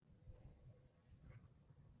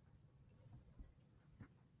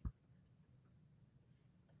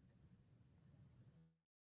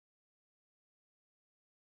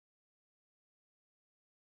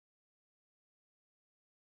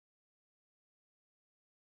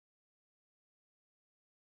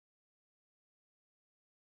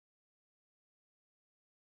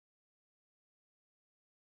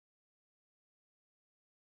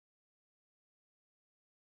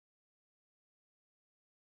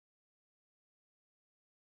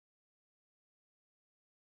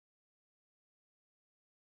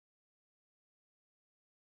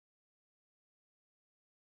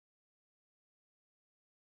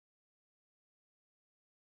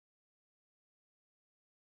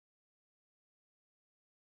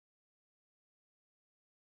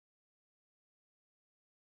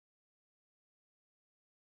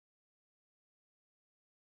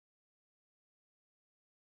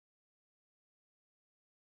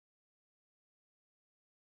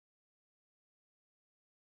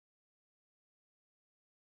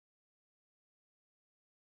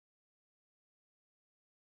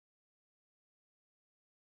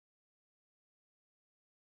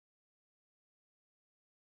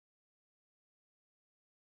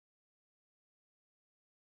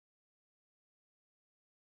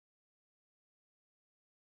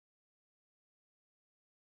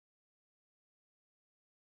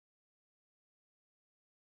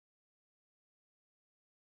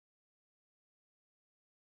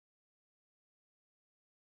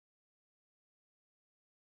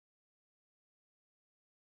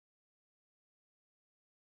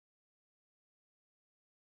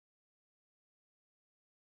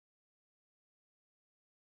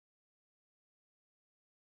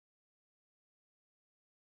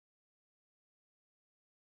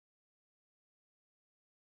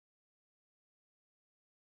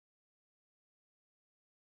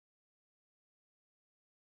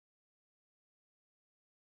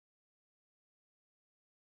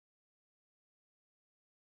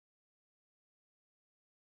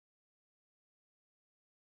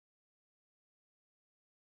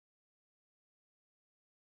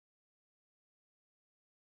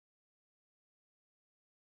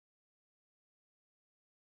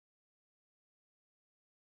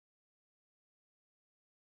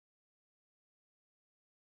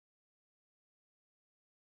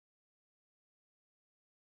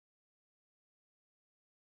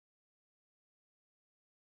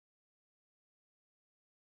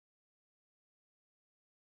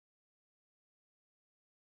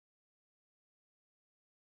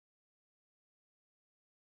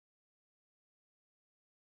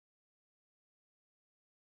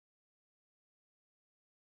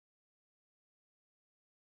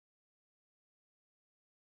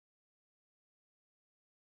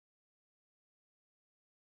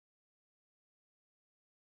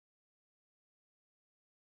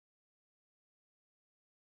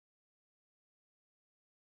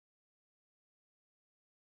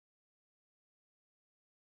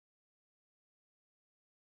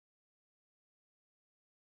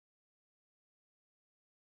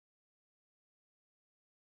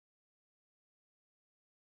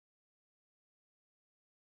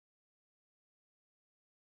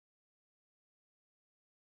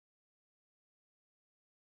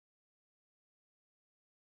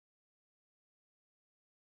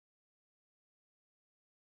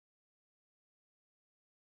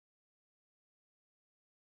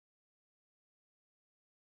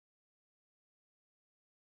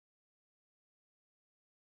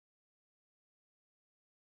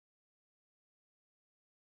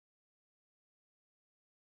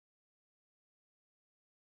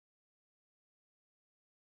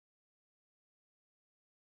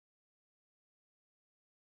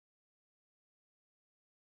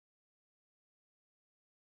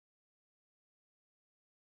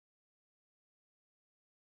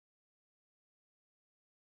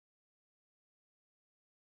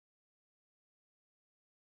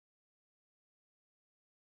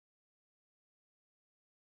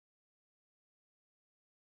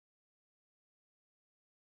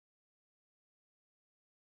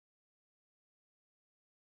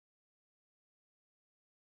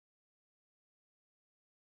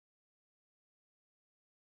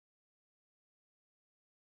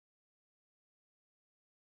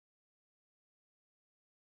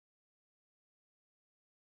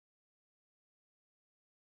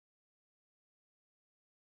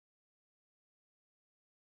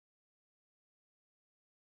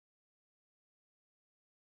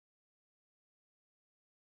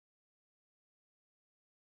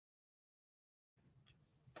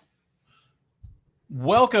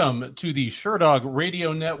Welcome to the Sherdog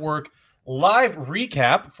Radio Network live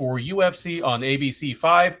recap for UFC on ABC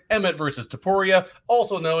 5, Emmett versus Topuria,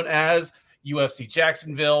 also known as UFC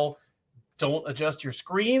Jacksonville. Don't adjust your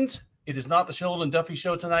screens. It is not the Shillen and Duffy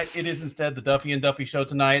show tonight. It is instead the Duffy and Duffy show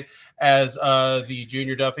tonight, as the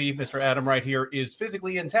junior Duffy, Mr. Adam right here, is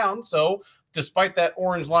physically in town. So despite that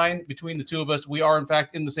orange line between the two of us, we are in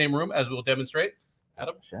fact in the same room, as we'll demonstrate.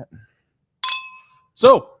 Adam? Shit.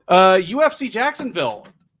 So, UFC Jacksonville.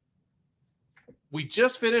 We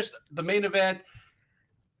just finished the main event.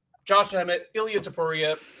 Josh Emmett, Ilya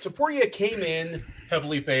Topuria. Topuria came in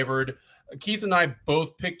heavily favored. Keith and I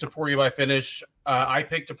both picked Topuria by finish. I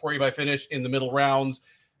picked Topuria by finish in the middle rounds.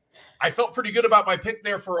 I felt pretty good about my pick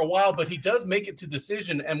there for a while, but he does make it to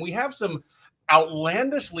decision, and we have some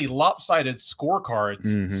outlandishly lopsided scorecards.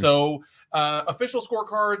 Mm-hmm. So, official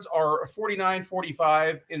scorecards are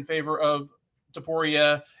 49-45 in favor of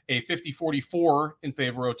Topuria, a 50-44 in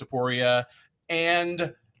favor of Topuria,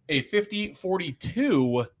 and a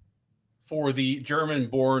 50-42 for the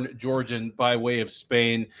German-born Georgian by way of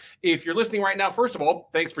Spain. If you're listening right now, first of all,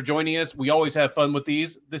 thanks for joining us. We always have fun with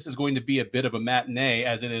these. This is going to be a bit of a matinee,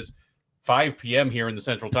 as it is 5 p.m. here in the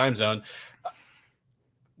Central Time Zone.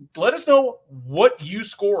 Let us know what you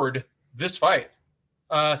scored this fight.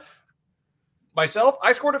 Myself,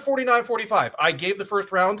 I scored at 49-45. I gave the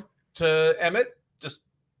first round to Emmett. Just,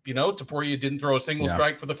 Topuria didn't throw a single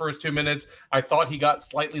strike for the first 2 minutes. I thought he got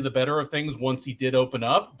slightly the better of things once he did open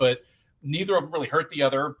up, but neither of them really hurt the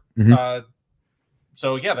other. Mm-hmm.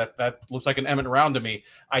 So yeah, that looks like an Emmett round to me.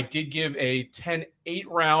 I did give a 10-8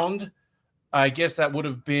 round. I guess that would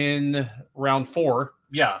have been round 4.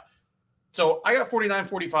 Yeah. So I got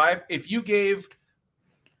 49-45. If you gave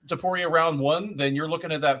Topuria round 1, then you're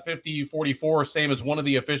looking at that 50-44, same as one of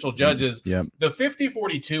the official judges. Yep. The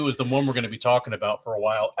 50-42 is the one we're going to be talking about for a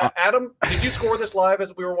while. Adam, did you score this live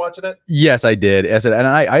as we were watching it? Yes, I did. And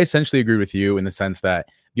I essentially agree with you in the sense that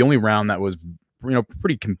the only round that was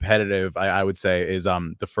pretty competitive, I would say, is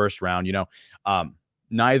the first round.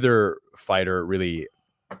 Neither fighter really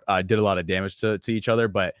did a lot of damage to each other,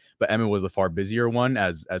 but Emmett was the far busier one,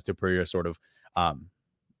 as Topuria sort of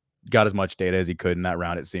got as much data as he could in that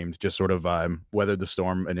round. It seemed just sort of weathered the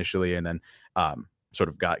storm initially, and then sort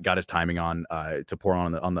of got his timing on to pour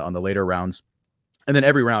on the later rounds. And then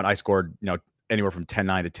every round I scored anywhere from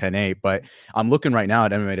 10-9 to 10-8. But I'm looking right now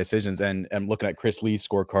at MMA decisions, and I'm looking at Chris Lee's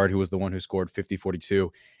scorecard, who was the one who scored 50-42,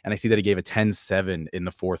 and I see that he gave a 10-7 in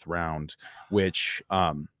the fourth round, which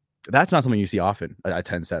that's not something you see often, a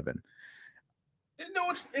 10-7.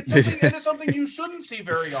 No, it is something you shouldn't see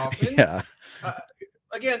very often. Yeah.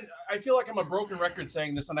 Again, I feel like I'm a broken record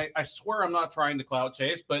saying this, and I swear I'm not trying to clout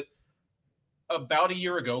chase, but about a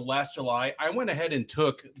year ago, last July, I went ahead and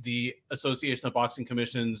took the Association of Boxing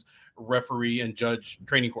Commission's referee and judge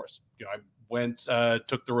training course. I went,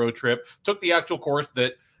 took the road trip, took the actual course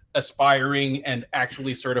that aspiring and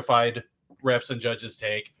actually certified refs and judges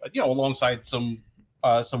take, alongside some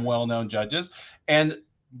well-known judges. And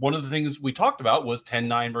one of the things we talked about was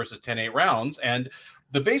 10-9 versus 10-8 rounds. And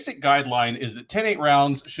the basic guideline is that 10-8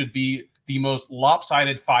 rounds should be the most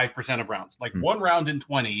lopsided 5% of rounds. Like 1 round in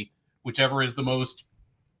 20, whichever is the most,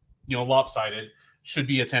 lopsided, should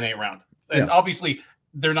be a 10-8 round. And obviously,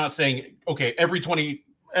 they're not saying, okay, every 20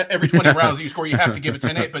 rounds that you score, you have to give it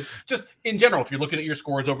 10-8. But just in general, if you're looking at your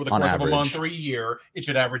scores over the course of a month or a year, it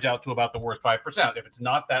should average out to about the worst 5%. If it's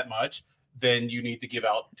not that much, then you need to give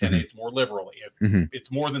out 10-8s more liberally. If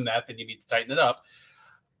it's more than that, then you need to tighten it up.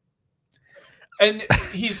 And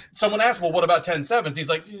someone asked, well, what about 10-7s? He's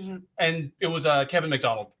like, and it was Kevin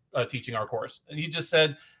McDonald teaching our course. And he just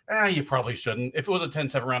said, you probably shouldn't. If it was a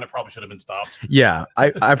 10-7 round, it probably should have been stopped. Yeah,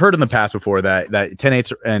 I've heard in the past before that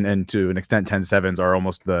 10-8s and to an extent 10-7s are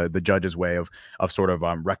almost the judge's way of sort of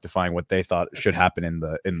rectifying what they thought should happen in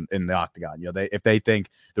the octagon. If they think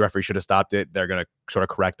the referee should have stopped it, they're going to sort of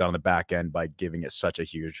correct that on the back end by giving it such a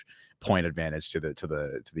huge point advantage to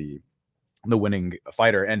the winning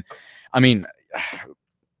fighter. And I mean,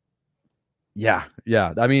 yeah.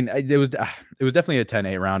 I mean, it was definitely a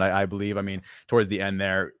 10-8 round, I believe. I mean, towards the end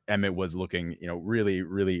there, Emmett was looking, really,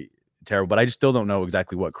 really terrible. But I just still don't know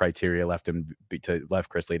exactly what criteria left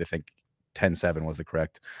Chris Lee to think 10-7 was the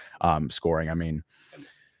correct scoring. I mean,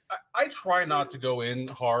 I try not to go in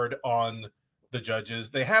hard on the judges.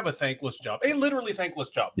 They have a thankless job, a literally thankless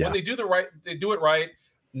job. Yeah. When they do it right.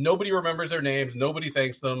 Nobody remembers their names. Nobody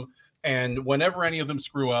thanks them. And whenever any of them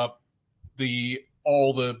screw up, the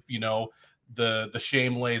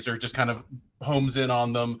shame laser just kind of homes in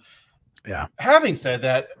on them. Yeah. Having said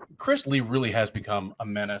that, Chris Lee really has become a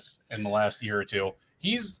menace in the last year or two.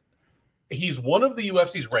 He's he's one of the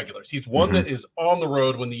UFC's regulars. He's one that is on the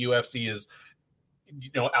road when the UFC is,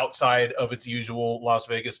 outside of its usual Las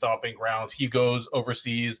Vegas stomping grounds. He goes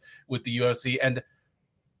overseas with the UFC, and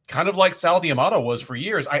kind of like Sal D'Amato was for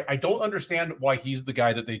years. I don't understand why he's the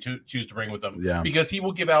guy that they choose to bring with them. Yeah. Because he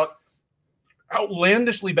will give out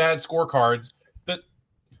outlandishly bad scorecards that,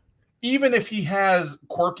 even if he has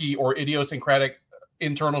quirky or idiosyncratic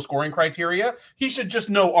internal scoring criteria, he should just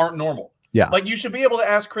know aren't normal. Yeah. Like, you should be able to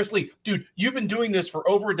ask Chris Lee, dude, you've been doing this for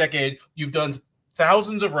over a decade. You've done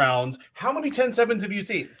thousands of rounds. How many 10-7s have you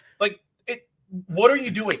seen? Like, what are you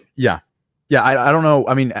doing? Yeah. Yeah. I don't know.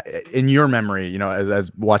 I mean, in your memory,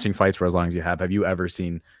 as watching fights for as long as you have you ever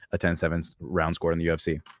seen a 10-7 round scored in the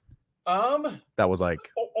UFC? That was like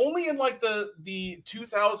only in like the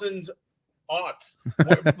 2000 aughts,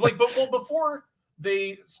 like, before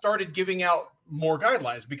they started giving out more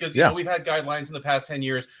guidelines, because we've had guidelines in the past 10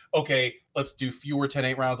 years. Okay, let's do fewer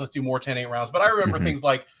 10-8 rounds. Let's do more 10-8 rounds. But I remember things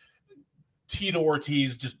like Tito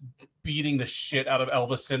Ortiz just beating the shit out of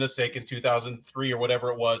Elvis Sinisek in 2003 or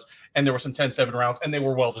whatever it was. And there were some 10-7 rounds, and they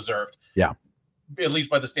were well-deserved. Yeah. At least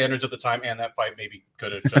by the standards of the time, and that fight maybe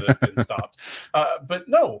should have been stopped. But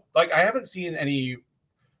no, like, I haven't seen any.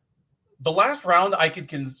 The last round I could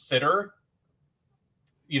consider,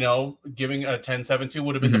 giving a 10-7 to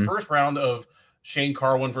would have been the first round of Shane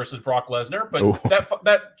Carwin versus Brock Lesnar. But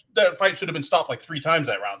that fight should have been stopped like 3 times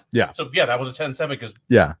that round. Yeah. So that was a 10-7 because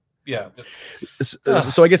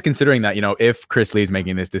So I guess considering that, if Chris Lee's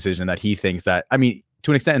making this decision that he thinks that, I mean,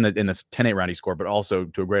 to an extent in this 10-8 round he scored, but also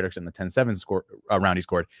to a greater extent the 10-7 round he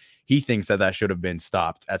scored, he thinks that should have been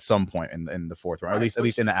stopped at some point in the fourth round, at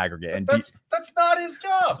least in the aggregate. And that's not his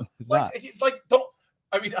job. It's like, not. Don't.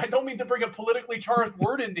 I mean, I don't mean to bring a politically charged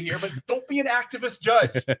word into here, but don't be an activist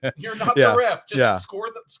judge. You're not the ref. Just score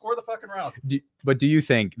the fucking round. But do you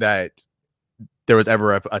think that there was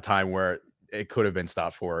ever a time where it could have been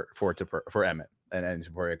stopped for Emmett and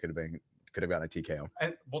Topuria could have gotten a TKO?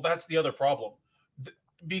 And that's the other problem.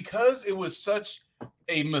 Because it was such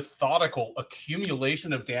a methodical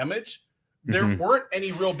accumulation of damage, there weren't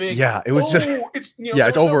any real big. Yeah, it was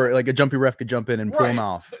it's over. Like, a jumpy ref could jump in and pull him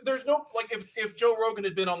off. There's no, like, if Joe Rogan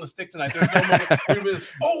had been on the stick tonight, there's no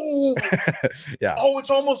moment. It's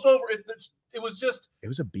almost over. It was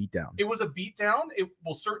a beatdown. It was a beatdown. It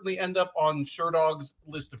will certainly end up on Sherdog's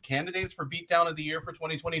list of candidates for beatdown of the year for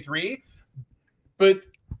 2023. But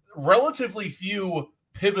relatively few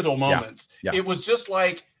pivotal moments. Yeah. It was just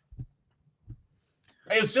like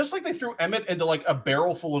they threw Emmett into like a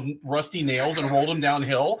barrel full of rusty nails and rolled him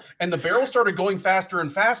downhill, and the barrel started going faster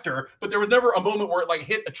and faster, but there was never a moment where it like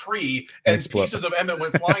hit a tree and pieces of Emmett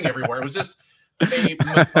went flying everywhere. It was just a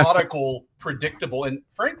methodical, predictable, and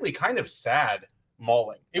frankly kind of sad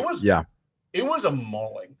mauling. It was a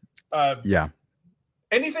mauling.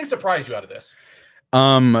 Anything surprised you out of this?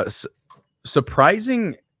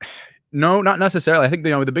 Surprising. No, not necessarily. I think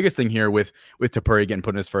the biggest thing here with Topuria getting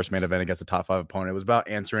put in his first main event against a top 5 opponent, it was about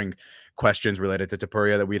answering questions related to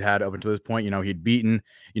Topuria that we'd had up until this point. He'd beaten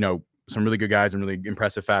some really good guys in really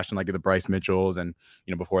impressive fashion, like the Bryce Mitchells, and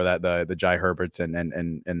before that the Jai Herberts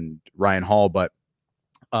and Ryan Hall. But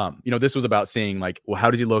this was about seeing, like, well,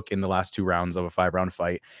 how does he look in the last 2 rounds of a 5-round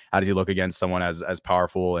fight? How does he look against someone as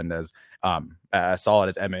powerful and as solid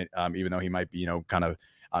as Emmett, even though he might be kind of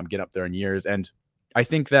getting up there in years? And I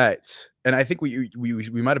think we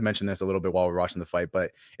might have mentioned this a little bit while we were watching the fight,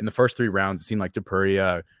 but in the first 3 rounds, it seemed like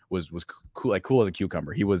Topuria was cool as a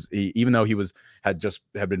cucumber. Even though he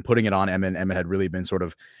had been putting it on Emmett had really been sort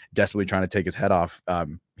of desperately trying to take his head off.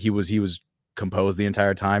 He was composed the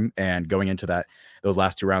entire time, and going into those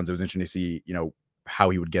last 2 rounds, it was interesting to see how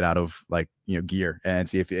he would get out of gear and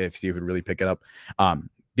see if he would really pick it up.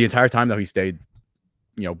 The entire time though, he stayed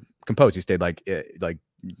composed. He stayed like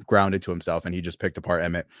grounded to himself, and he just picked apart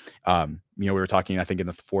Emmett. We were talking, I think, in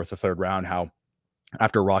the 4th or 3rd round, how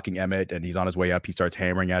after rocking Emmett and he's on his way up, he starts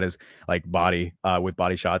hammering at his body with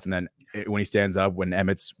body shots, and then when he stands up, when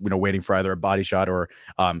Emmett's waiting for either a body shot or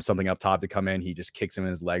something up top to come in, he just kicks him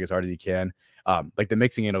in his leg as hard as he can. Like the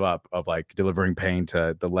mixing it up of like delivering pain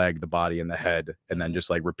to the leg, the body, and the head, and then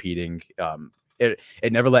just like repeating.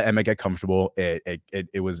 It never let Emmett get comfortable.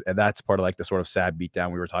 It was, and that's part of like the sort of sad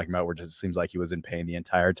beatdown we were talking about, where it just seems like he was in pain the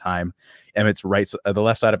entire time. Emmett's the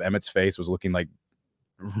left side of Emmett's face was looking like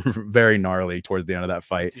very gnarly towards the end of that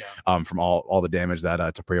fight, from all the damage that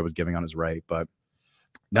Topuria was giving on his right. But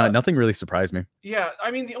nothing really surprised me. Yeah, I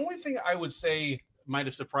mean, the only thing I would say might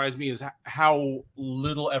have surprised me is how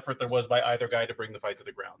little effort there was by either guy to bring the fight to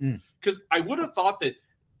the ground. Because I would have thought that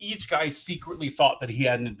each guy secretly thought that he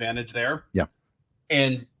had an advantage there. Yeah.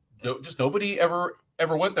 And just nobody ever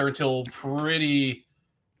went there until pretty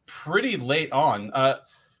pretty late on.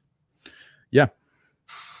 Yeah.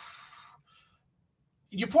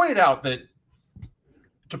 You pointed out that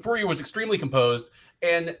Topuria was extremely composed,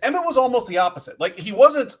 and Emmett was almost the opposite. Like, he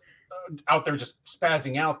wasn't out there just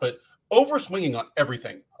spazzing out, but overswinging on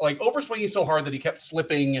everything. Like, overswinging so hard that he kept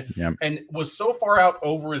slipping and was so far out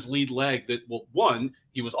over his lead leg that, well, one,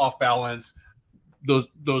 he was off balance.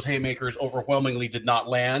 Those haymakers overwhelmingly did not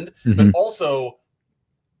land, but also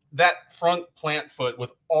that front plant foot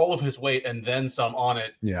with all of his weight and then some on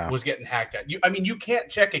it was getting hacked at. You can't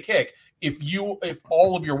check a kick if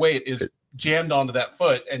all of your weight is jammed onto that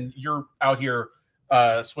foot and you're out here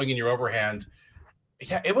swinging your overhand.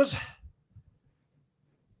 Yeah, it was.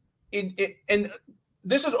 And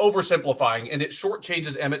this is oversimplifying, and it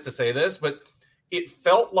shortchanges Emmett to say this, but it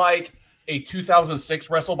felt like a 2006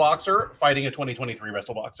 wrestle boxer fighting a 2023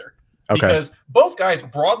 wrestle boxer. Okay. Because both guys,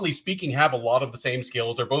 broadly speaking, have a lot of the same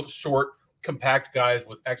skills. They're both short, compact guys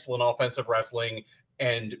with excellent offensive wrestling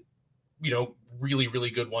and, really, really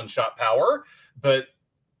good one-shot power. But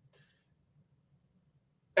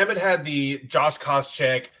Emmett had the Josh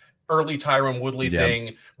Koscheck, early Tyron Woodley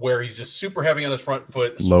thing where he's just super heavy on his front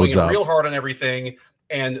foot, swinging real hard on everything,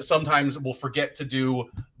 and sometimes will forget to do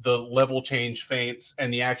the level change feints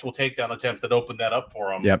and the actual takedown attempts that opened that up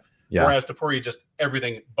for him. Yeah. Whereas Topuria, just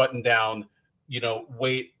everything buttoned down,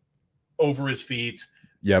 weight over his feet,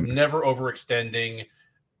 never overextending.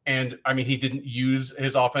 And he didn't use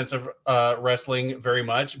his offensive wrestling very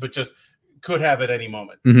much, but just could have at any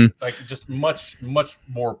moment. Like, just much, much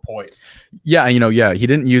more poised. Yeah. He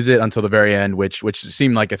didn't use it until the very end, which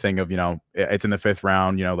seemed like a thing of, it's in the 5th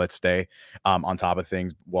round, let's stay on top of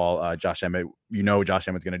things while Josh Emmett, Josh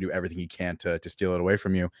Emmett's going to do everything he can to steal it away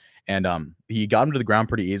from you. And he got him to the ground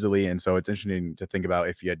pretty easily. And so it's interesting to think about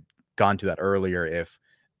if he had gone to that earlier, if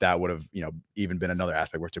that would have, even been another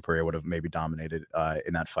aspect where Topuria would have maybe dominated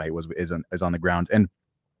in that fight is on the ground. And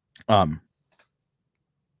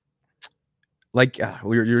like you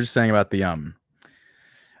were just saying about the damn,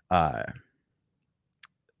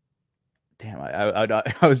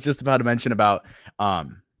 I was just about to mention about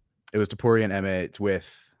it was Topuria and Emmett with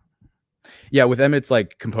Emmett's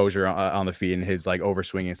like composure on the feet and his like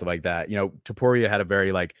overswinging and stuff like that. Topuria had a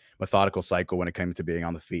very like methodical cycle when it came to being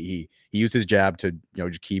on the feet. He used his jab to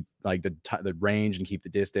just keep like the range and keep the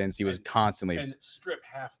distance. He was constantly and strip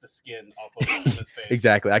half the skin off of his face.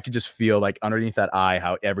 Exactly. I could just feel like underneath that eye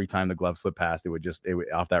how every time the glove slipped past, it would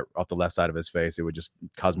off the left side of his face, it would just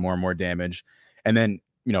cause more and more damage. And then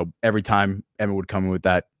every time Emmett would come in with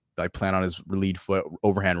that like plant on his lead foot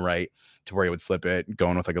overhand right to where he would slip it,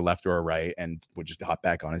 going with like a left or a right, and would just hop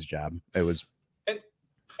back on his jab. It was. And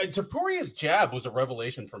Topuria's jab was a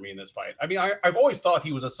revelation for me in this fight. I've always thought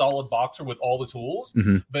he was a solid boxer with all the tools,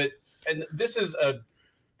 but this is a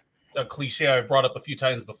cliche I've brought up a few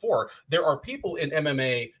times before. There are people in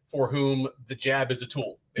MMA for whom the jab is a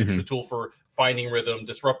tool. It's a tool for finding rhythm,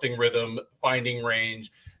 disrupting rhythm, finding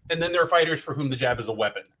range. And then there are fighters for whom the jab is a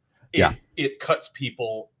weapon. It cuts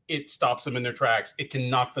people. It stops them in their tracks. It can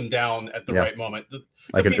knock them down at the right moment.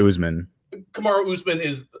 Like an Usman. Kamaru Usman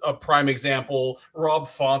is a prime example. Rob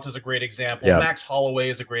Font is a great example. Max Holloway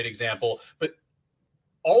is a great example. But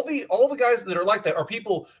all the guys that are like that are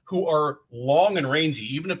people who are long and rangy,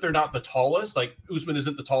 even if they're not the tallest. Like Usman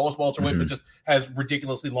isn't the tallest welterweight, but just has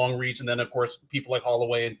ridiculously long reach. And then, of course, people like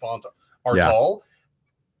Holloway and Font are tall.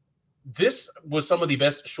 This was some of the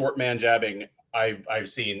best short man jabbing I've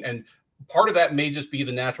seen. And part of that may just be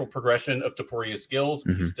the natural progression of Topuria's skills.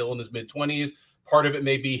 He's still in his mid-20s. Part of it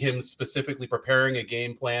may be him specifically preparing a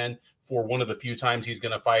game plan for one of the few times he's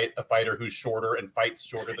going to fight a fighter who's shorter and fights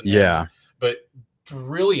shorter than him. But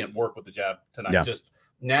brilliant work with the jab tonight. Just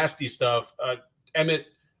nasty stuff. Emmett,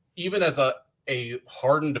 even as a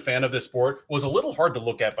hardened fan of this sport, was a little hard to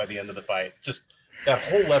look at by the end of the fight. Just that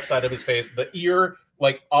whole left side of his face, the ear,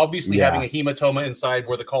 like obviously having a hematoma inside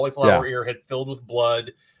where the cauliflower ear had filled with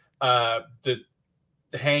blood. The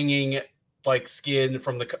hanging like skin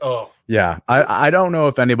from the I don't know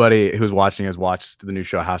if anybody who's watching has watched the new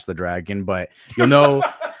show House of the Dragon, but you'll know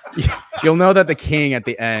that the king at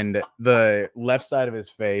the end, the left side of his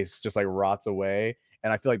face just like rots away,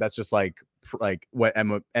 and I feel like that's just like what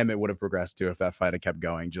Emmett would have progressed to if that fight had kept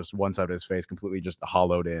going. Just one side of his face completely just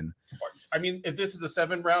hollowed in. If this is a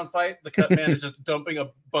 7-round fight, the cut man is just dumping a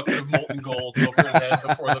bucket of molten gold over his head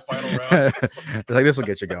before the final round. Like, this will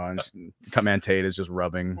get you going. Cut man Tate is just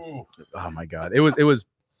rubbing. Ooh. Oh my God. It was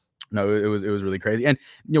really crazy. And,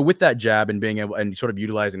 with that jab and being able and sort of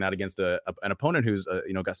utilizing that against an opponent who's,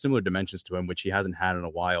 got similar dimensions to him, which he hasn't had in a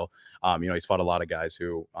while. He's fought a lot of guys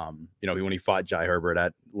who, when he fought Jai Herbert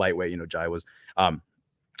at lightweight, Jai was,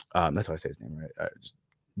 that's how I say his name, right?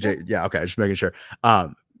 Yeah, okay, just making sure. A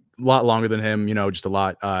lot longer than him, just a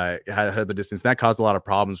lot. Had the distance. That caused a lot of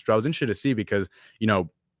problems. Which I was interested to see because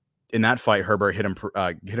in that fight, Herbert hit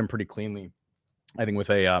him pretty cleanly. I think with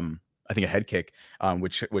a head kick,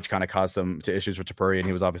 which kind of caused some issues for Topuria, and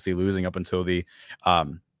he was obviously losing up until the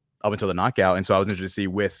knockout. And so I was interested to see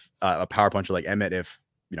with a power puncher like Emmett if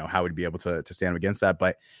how he'd be able to stand against that.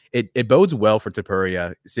 But it bodes well for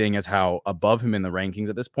Topuria, seeing as how above him in the rankings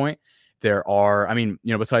at this point there are. I mean,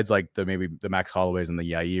 besides like maybe the Max Holloways and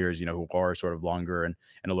the Yairs, who are sort of longer and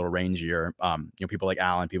a little rangier. People like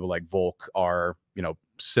Allen, people like Volk are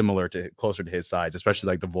similar to closer to his size, especially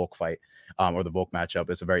like the Volk fight or the Volk matchup.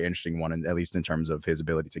 It's a very interesting one, and at least in terms of his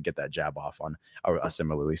ability to get that jab off on a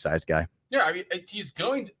similarly sized guy. Yeah, I mean, he's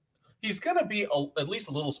going to be at least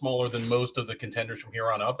a little smaller than most of the contenders from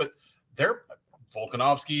here on out, but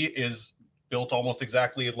Volkanovski is built almost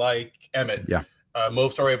exactly like Emmett. Yeah.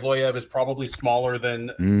 Movsar Evloev is probably smaller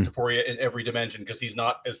than Topuria in every dimension because he's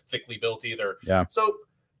not as thickly built either. Yeah. So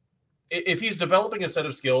if he's developing a set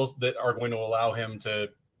of skills that are going to allow him to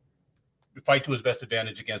fight to his best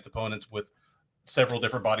advantage against opponents with several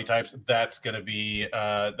different body types, that's going to be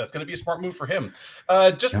a smart move for him.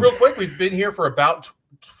 Just real quick, we've been here for about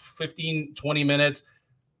 15, 20 minutes.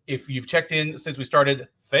 If you've checked in since we started,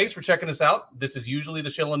 thanks for checking us out. This is usually the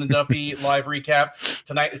Shillen and Duffy live recap.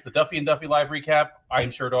 Tonight is the Duffy and Duffy live recap. I am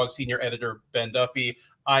Sherdog senior editor Ben Duffy.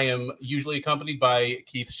 I am usually accompanied by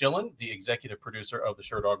Keith Shillen, the executive producer of the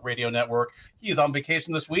Sherdog Radio Network. He is on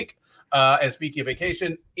vacation this week. And speaking of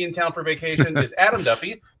vacation, in town for vacation is Adam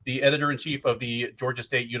Duffy, the editor-in-chief of the Georgia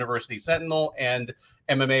State University Sentinel and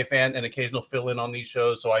MMA fan and occasional fill-in on these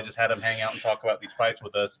shows. So I just had him hang out and talk about these fights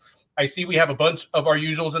with us. I see we have a bunch of our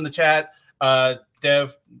usuals in the chat.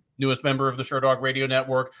 Dev, newest member of the Sherdog Radio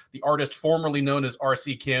Network, the artist formerly known as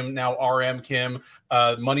RC Kim, now RM Kim,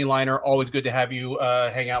 Moneyliner, always good to have you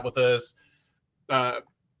hang out with us.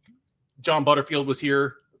 John Butterfield was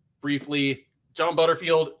here briefly. John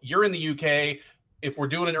Butterfield, you're in the UK. If we're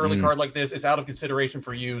doing an early card like this, it's out of consideration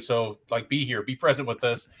for you. So, be here, be present with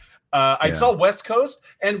us. I saw West Coast,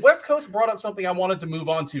 and West Coast brought up something I wanted to move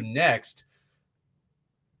on to next.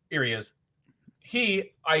 Here he is.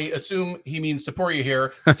 I assume he means Topuria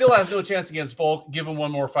here, still has no chance against Volk. Give him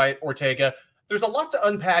one more fight, Ortega. There's a lot to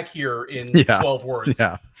unpack here in 12 words.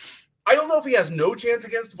 Yeah. I don't know if he has no chance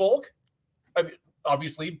against Volk. I mean,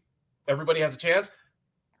 obviously, everybody has a chance.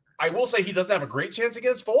 I will say he doesn't have a great chance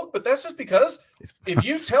against Volk, but that's just because if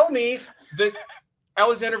you tell me that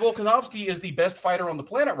Alexander Volkanovski is the best fighter on the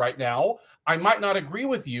planet right now, I might not agree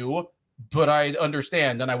with you, but I'd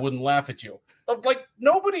understand and I wouldn't laugh at you.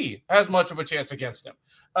 Nobody has much of a chance against him.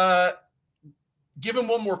 Give him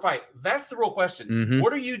one more fight. That's the real question. Mm-hmm.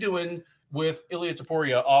 What are you doing with Ilia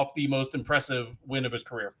Topuria off the most impressive win of his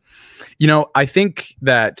career? I think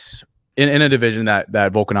that in a division that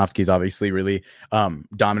Volkanovski's obviously really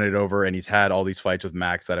dominated over, and he's had all these fights with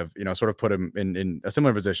Max that have sort of put him in a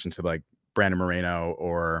similar position to like Brandon Moreno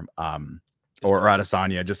or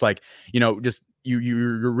Adesanya. Just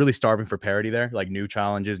you're really starving for parity there, like new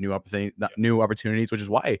challenges, new opportunities, which is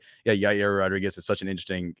why Yair Rodriguez is such an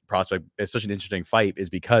interesting prospect. It's such an interesting fight, is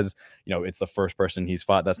because it's the first person he's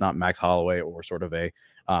fought that's not Max Holloway or sort of a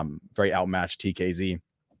very outmatched TKZ.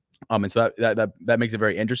 And so that makes it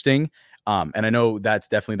very interesting. And I know that's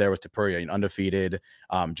definitely there with Topuria, undefeated,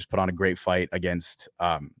 just put on a great fight against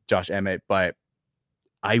Josh Emmett, but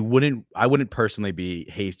I wouldn't personally be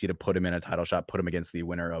hasty to put him in a title shot, put him against the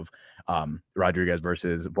winner of Rodriguez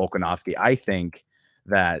versus Volkanovski. I think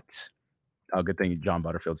that good thing John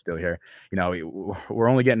Butterfield's still here. We're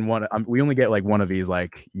only getting one. We only get like one of these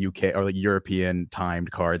like UK or like European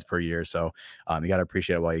timed cards per year. So you got to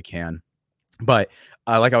appreciate it while you can. But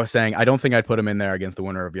like I was saying, I don't think I'd put him in there against the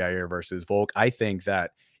winner of Yair versus Volk. I think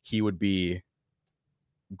that he would be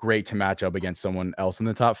great to match up against someone else in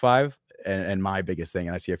the top 5. And my biggest thing,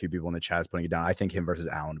 and I see a few people in the chat putting it down, I think him versus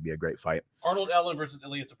Allen would be a great fight. Arnold Allen versus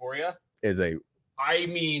Ilia Topuria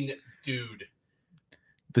dude.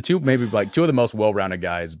 The two, maybe like two of the most well-rounded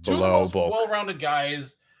guys below Volk. Well-rounded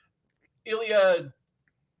guys. Ilia,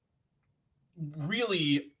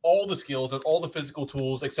 really all the skills and all the physical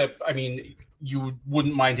tools, except, you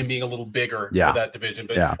wouldn't mind him being a little bigger for that division.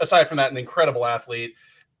 But aside from that, an incredible athlete.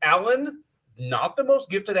 Allen, not the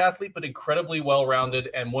most gifted athlete, but incredibly well-rounded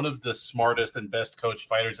and one of the smartest and best coached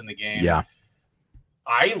fighters in the game. Yeah.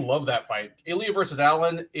 I love that fight. Ilia versus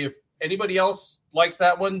Allen. If anybody else likes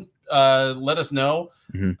that one, let us know.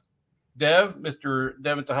 Mm-hmm. Mr.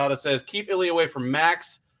 Devin Tejada says, keep Ilia away from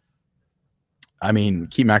Max.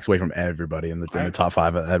 Keep Max away from everybody in the top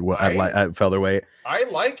 5 at featherweight. I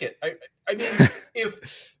like it.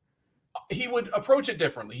 he would approach it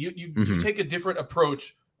differently. You take a different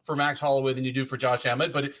approach for Max Holloway than you do for Josh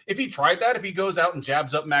Emmett. But if he tried that, if he goes out and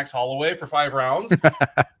jabs up Max Holloway for 5 rounds,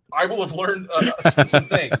 I will have learned some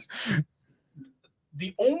things.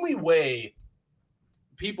 The only way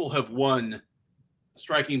people have won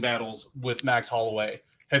striking battles with Max Holloway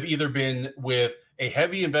have either been with a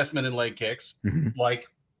heavy investment in leg kicks, like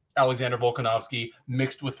Alexander Volkanovski,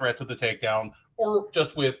 mixed with threats of the takedown, or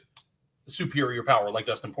just with superior power, like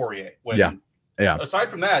Dustin Poirier. Aside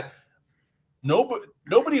from that,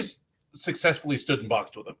 nobody's successfully stood and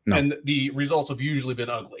boxed with him, and the results have usually been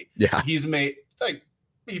ugly. Yeah, he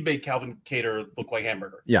made Calvin Kattar look like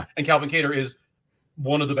hamburger. Yeah, and Calvin Kattar is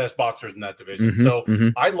one of the best boxers in that division. So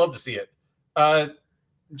I'd love to see it.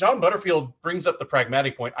 John Butterfield brings up the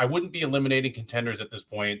pragmatic point. I wouldn't be eliminating contenders at this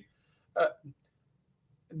point.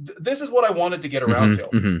 This is what I wanted to get around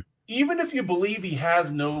to. Even if you believe he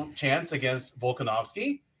has no chance against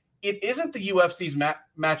Volkanovski, it isn't the UFC's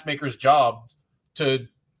matchmaker's job to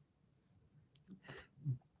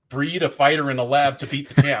breed a fighter in a lab to beat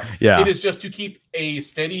the champ. It is just to keep a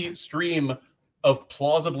steady stream of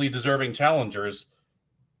plausibly deserving challengers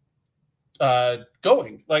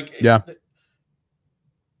going.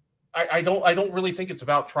 I don't really think it's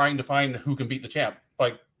about trying to find who can beat the champ.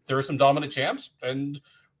 Like, there are some dominant champs, and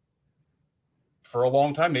for a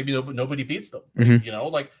long time, maybe nobody beats them. You know,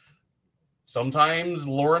 like sometimes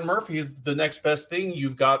Lauren Murphy is the next best thing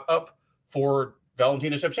you've got up for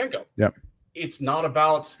Valentina Shevchenko. It's not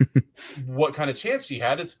about what kind of chance she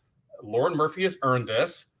had. It's Lauren Murphy has earned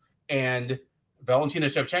this, and Valentina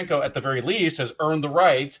Shevchenko, at the very least, has earned the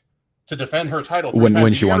right to defend her title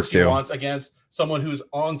when she wants to, against someone who's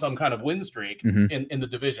on some kind of win streak in the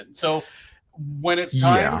division. So when it's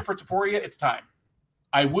time for Topuria, it's time.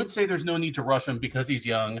 I would say there's no need to rush him because he's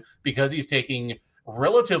young, because he's taking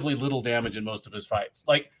relatively little damage in most of his fights.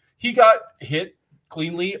 Like, he got hit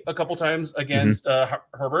cleanly a couple times against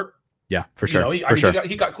Herbert. Yeah, for sure.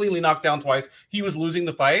 He got cleanly knocked down twice. He was losing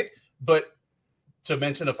the fight, but to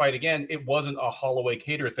mention a fight again, it wasn't a Holloway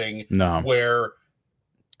Kattar thing where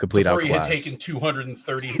complete Topuria had taken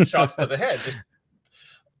 230 shots to the head.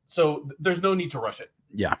 So there's no need to rush it.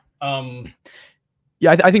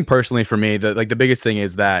 I think personally for me, the biggest thing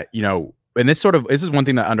is that, you know, and this is one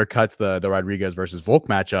thing that undercuts the Rodriguez versus Volk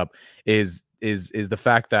matchup is the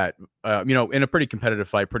fact that you know, in a pretty competitive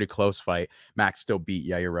fight, pretty close fight, Max still beat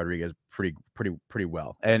Yair Rodriguez pretty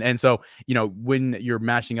well. And so, you know, when you're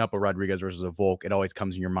matching up a Rodriguez versus a Volk, it always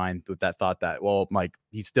comes in your mind with that thought that, well, like,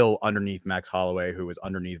 he's still underneath Max Holloway, who is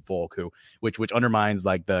underneath Volk, which undermines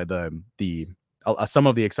like the some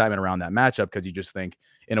of the excitement around that matchup, because you just think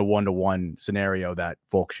in a 1-to-1 scenario that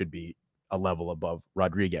Volk should be a level above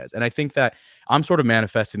Rodriguez. And I think that I'm sort of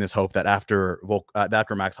manifesting this hope that after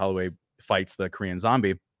Max Holloway fights the Korean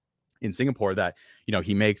Zombie in Singapore, that, you know,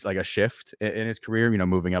 he makes like a shift in his career, you know,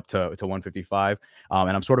 moving up to 155. And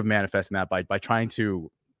I'm sort of manifesting that by trying to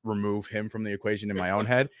remove him from the equation in my own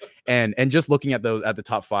head, and just looking at the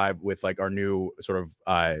top 5 with like our new sort of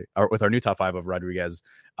with our new top 5 of Rodriguez,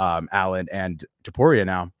 Allen, and Topuria.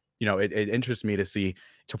 Now, you know, it interests me to see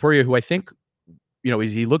Topuria, who I think, you know,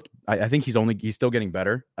 he looked, I think he's still getting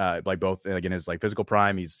better, like both like in his like physical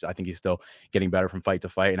prime. I think he's still getting better from fight to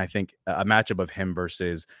fight. And I think a matchup of him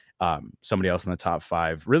versus somebody else in the top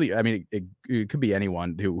 5, really, I mean, it could be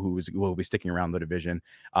anyone who will be sticking around the division.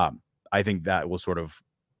 I think that will sort of,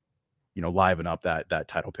 you know, liven up that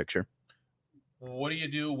title picture. What do you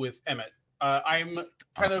do with Emmett? I'm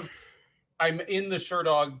in the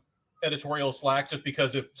Sherdog editorial Slack, just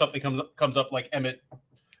because if something comes up like Emmett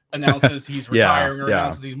announces he's retiring or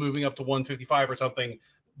announces he's moving up to 155 or something,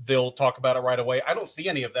 they'll talk about it right away. I don't see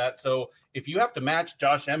any of that. So if you have to match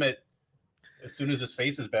Josh Emmett as soon as his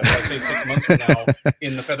face is better, I'd say 6 months from now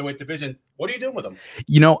in the featherweight division, what are you doing with him?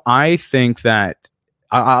 You know, I think that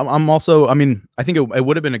I'm also, I mean, I think it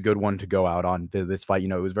would have been a good one to go out on this fight. You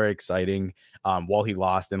know, it was very exciting. While he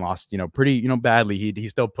lost, you know, pretty, you know, badly, he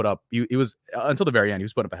still put up, he was, until the very end, he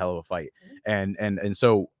was putting up a hell of a fight. And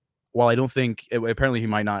so while I don't think, apparently he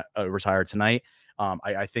might not retire tonight,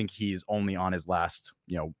 I think he's only on his last,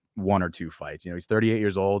 you know, 1 or 2 fights. You know, he's 38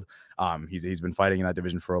 years old. He's been fighting in that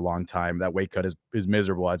division for a long time. That weight cut is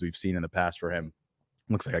miserable, as we've seen in the past for him.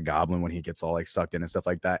 Looks like a goblin when he gets all like sucked in and stuff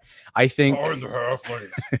like that. I think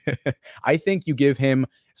I think you give him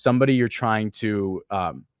somebody you're trying to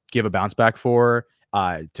give a bounce back for,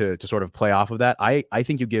 to sort of play off of that. I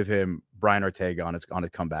think you give him Brian Ortega on his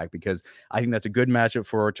comeback, because I think that's a good matchup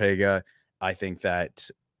for Ortega. I think that,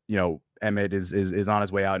 you know, Emmett is on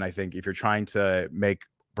his way out, and I think if you're trying to make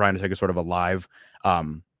Brian Ortega sort of a live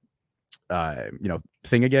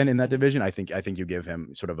thing again in that division, I think you give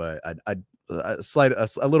him sort of a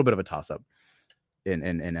little bit of a toss up in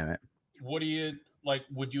Emmett. What do you like?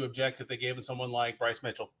 Would you object if they gave him someone like Bryce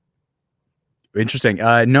Mitchell? Interesting.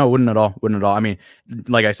 No, wouldn't at all. I mean,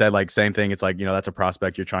 like I said, like same thing. It's like, that's a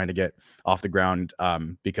prospect you're trying to get off the ground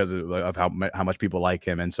because of how much people like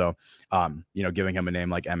him. And so, giving him a name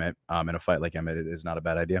like Emmett in a fight like Emmett is not a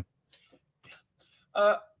bad idea.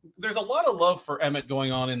 There's a lot of love for Emmett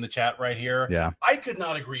going on in the chat right here. Yeah. I could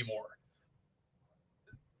not agree more.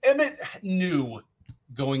 Emmett knew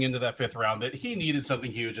going into that 5th round that he needed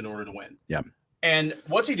something huge in order to win. Yeah. And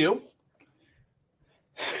what's he do?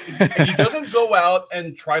 He doesn't go out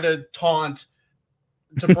and try to taunt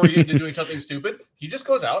Topuria into doing something stupid. He just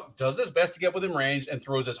goes out, does his best to get within range, and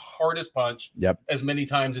throws his hardest punch as many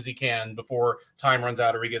times as he can before time runs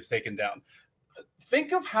out or he gets taken down.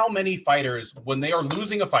 Think of how many fighters, when they are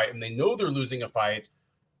losing a fight and they know they're losing a fight,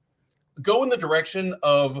 go in the direction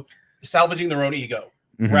of salvaging their own ego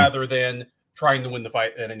rather than trying to win the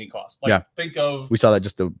fight at any cost. Think of... We saw that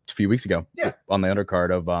just a few weeks ago. Yeah. On the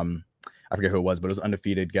undercard of... I forget who it was, but it was an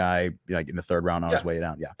undefeated guy, like in the 3rd round on his way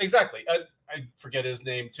down. Yeah, exactly. I forget his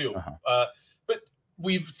name too. But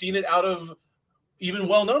we've seen it out of even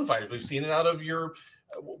well-known fighters. We've seen it out of your.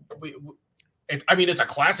 It's a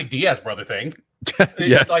classic Diaz brother thing.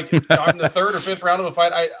 Yes. Like in the 3rd or 5th round of a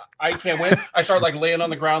fight, I can't win. I start like laying on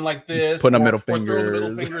the ground like this, putting a middle throwing the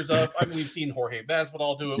middle fingers. fingers up. I mean, we've seen Jorge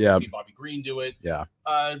Masvidal do it. Yeah. We've seen Bobby Green do it. Yeah.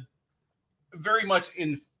 Very much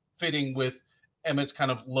in fitting with Emmett's kind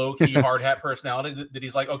of low-key hard hat personality that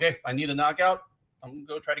he's like, okay, I need a knockout. I'm gonna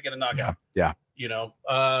go try to get a knockout. Yeah.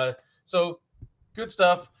 So good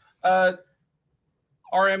stuff.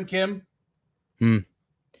 RM Kim.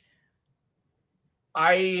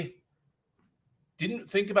 I didn't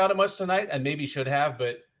think about it much tonight and maybe should have,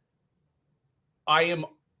 but I am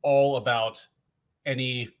all about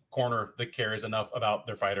any corner that cares enough about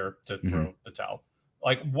their fighter to throw the towel.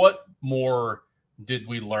 Like, what more did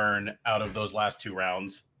we learn out of those last 2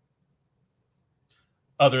 rounds?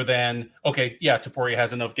 Other than, okay, yeah, Topuria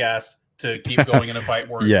has enough gas to keep going in a fight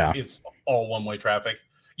where it's all one-way traffic.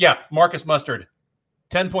 Yeah, Marcus Mustard.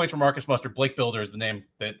 10 points for Marcus Mustard. Blake Builder is the name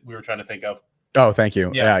that we were trying to think of. Oh, thank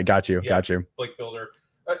you. Yeah, I got you. Blake Builder.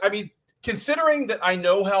 I mean, considering that I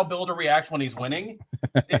know how Builder reacts when he's winning,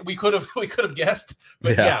 we could have guessed.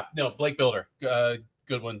 But Blake Builder.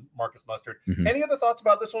 Good one, Marcus Mustard. Any other thoughts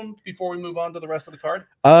about this one before we move on to the rest of the card?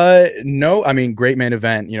 No, I mean, great main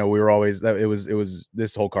event. We were always it was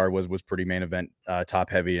this whole card was pretty main event top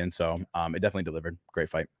heavy, and so it definitely delivered. Great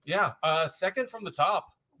fight. Yeah. Second from the top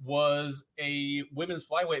was a women's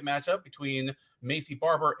flyweight matchup between Macy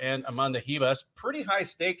Barber and Amanda Ribas. Pretty high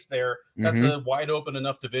stakes there. That's a wide open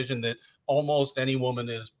enough division that almost any woman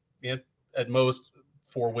is at most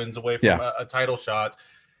 4 wins away from a title shot.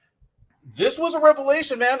 This was a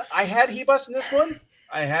revelation, man. I had Ribas in this one.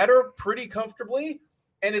 I had her pretty comfortably.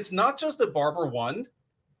 And it's not just that Barber won.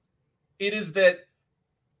 It is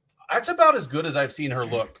that's about as good as I've seen her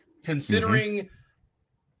look, considering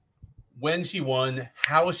when she won,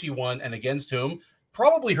 how she won, and against whom.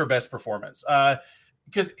 Probably her best performance.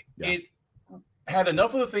 Because it had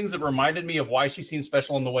enough of the things that reminded me of why she seemed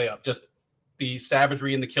special on the way up. Just the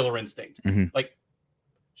savagery and the killer instinct. Like,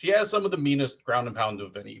 she has some of the meanest ground and pound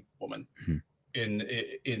of any woman in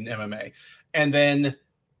MMA. And then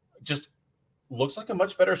just looks like a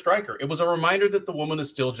much better striker. It was a reminder that the woman is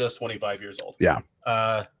still just 25 years old. Yeah.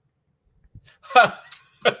 All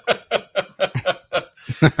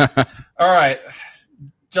right.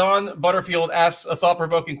 John Butterfield asks a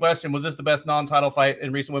thought-provoking question. Was this the best non-title fight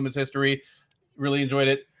in recent women's history? Really enjoyed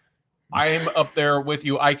it. I'm up there with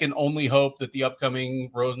you. I can only hope that the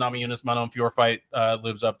upcoming Rose Namajunas Manon Fior fight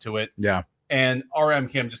lives up to it. Yeah. And RM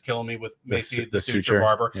Kim just killing me with Macy the Suture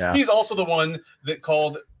Barber. Yeah. He's also the one that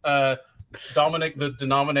called Dominic the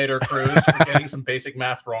Denominator Cruz for getting some basic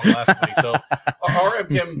math wrong last week. So RM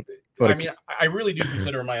Kim, I really do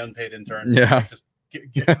consider him my unpaid intern. Yeah. Just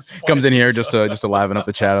comes in here just to liven up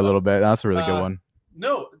the chat a little bit. That's a really good one.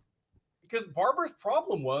 No, because Barber's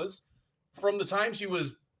problem was from the time she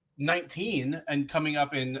was 19 and coming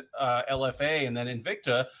up in LFA and then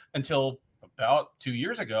Invicta until about 2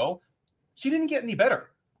 years ago, she didn't get any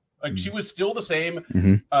better. Like she was still the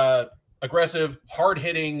same aggressive,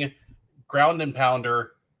 hard-hitting ground and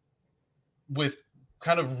pounder with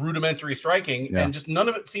kind of rudimentary striking, and just none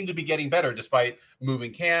of it seemed to be getting better despite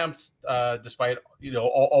moving camps, despite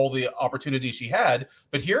all the opportunities she had.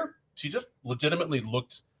 But here, she just legitimately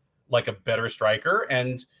looked like a better striker.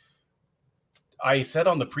 And I said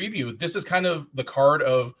on the preview, this is kind of the card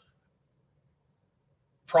of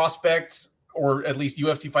prospects or at least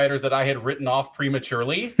UFC fighters that I had written off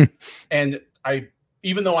prematurely. And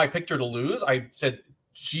even though I picked her to lose, I said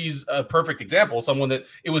she's a perfect example, someone that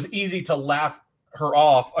it was easy to laugh her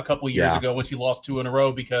off a couple of years ago when she lost 2 in a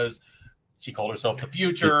row because she called herself the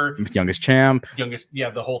future. Youngest champ.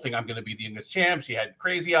 The whole thing, I'm going to be the youngest champ. She had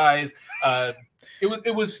crazy eyes.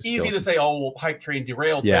 It was easy to say, oh, well, hype train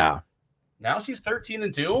derailed. Yeah. But now she's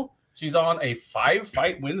 13-2. She's on a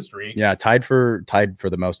 5-fight win streak. Yeah, tied for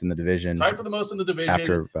the most in the division. After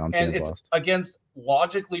Valentina's and it's lost. against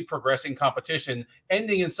logically progressing competition,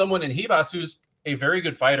 ending in someone in Hibas who's a very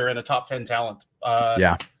good fighter and a top 10 talent.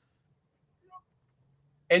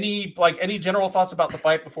 Any general thoughts about the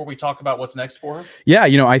fight before we talk about what's next for her? Yeah,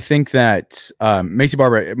 I think that Macy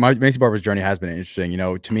Barber's journey has been interesting.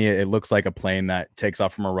 To me, it looks like a plane that takes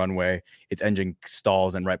off from a runway. Its engine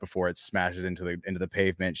stalls, and right before it smashes into the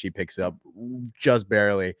pavement, she picks up just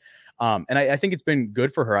barely. And I think it's been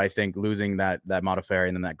good for her. I think losing that Modafferi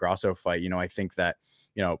and then that Grasso fight. I think that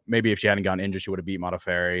maybe if she hadn't gotten injured, she would have beat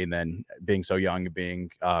Modafferi, and then being so young, being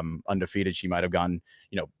undefeated, she might have gotten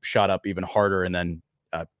shot up even harder, and then.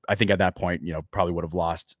 I think at that point, probably would have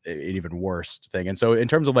lost an even worse thing. And so in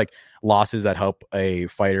terms of like losses that help a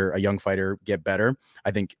young fighter get better,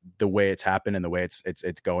 I think the way it's happened and the way it's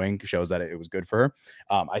going shows that it was good for her.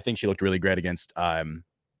 I think she looked really great against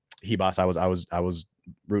Hibas. I was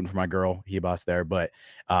rooting for my girl Hibas there, but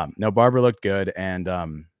no, Barbara looked good. And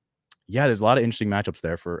there's a lot of interesting matchups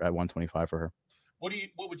there at 125 for her. What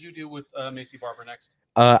would you do with Macy Barber next?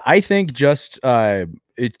 I think just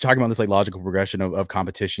talking about this like logical progression of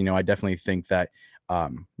competition. I definitely think that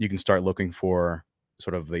you can start looking for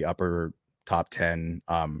sort of the upper top 10.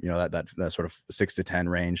 That sort of 6 to 10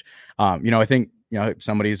 range. I think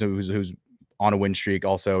somebody who's on a win streak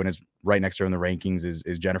also and is right next to her in the rankings is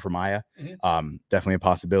Jennifer Maia. Mm-hmm. Definitely a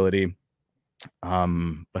possibility.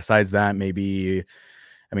 Besides that, maybe.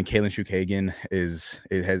 Kaylin Shukagan is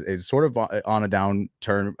sort of on a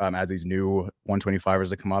downturn as these new 125ers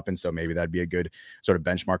that come up, and so maybe that'd be a good sort of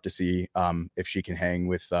benchmark to see if she can hang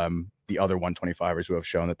with the other 125ers who have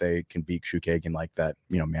shown that they can beat Shukagan, like that,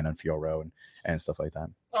 Manon Fiorot and stuff like that.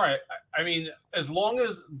 All right, as long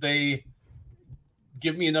as they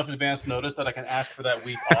give me enough advance notice that I can ask for that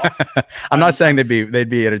week off. I'm not saying they'd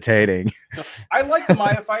be entertaining. I like the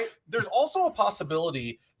Maia fight. There's also a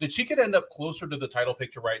possibility that she could end up closer to the title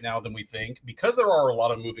picture right now than we think, because there are a lot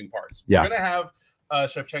of moving parts. Yeah. We're going to have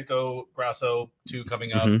Shevchenko, Grasso 2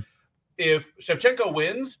 coming up. Mm-hmm. If Shevchenko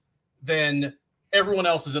wins, then everyone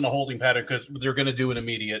else is in a holding pattern because they're going to do an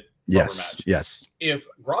immediate rubber match. Yes. If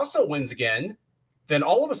Grasso wins again, then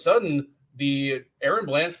all of a sudden the Aaron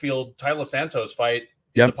Blanchfield, Tyler Santos fight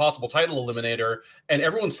is a possible title eliminator, and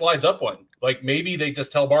everyone slides up one. Like maybe they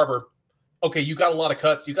just tell Barber, okay, you got a lot of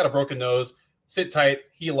cuts, you got a broken nose, sit tight,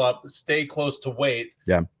 heal up, stay close to weight.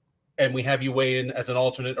 Yeah. And we have you weigh in as an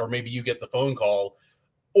alternate, or maybe you get the phone call.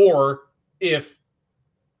 Or if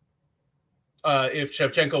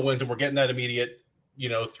Shevchenko wins and we're getting that immediate,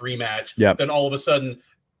 3 match, then all of a sudden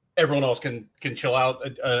everyone else can chill out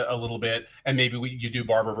a little bit, and maybe you do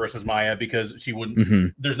Barber versus Maia, because she wouldn't. Mm-hmm.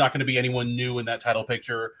 There's not going to be anyone new in that title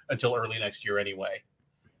picture until early next year anyway.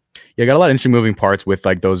 Yeah, got a lot of interesting moving parts with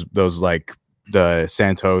like those like the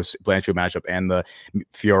Santos Blanchfield matchup and the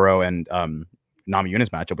Fiorot and Namajunas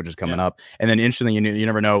matchup, which is coming up. And then interestingly, you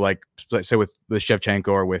never know, like say with Shevchenko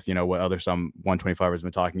or with what other some 125ers have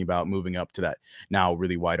been talking about moving up to that now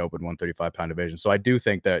really wide open 135-pound division. So I do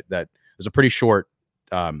think that there's a pretty short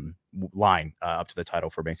line up to the title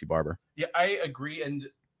for Macy Barber. Yeah, I agree. And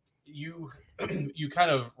you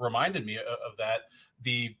kind of reminded me of that,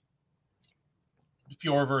 the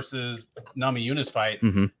Fior versus Namajunas fight.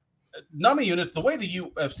 Mm-hmm. Namajunas, the way the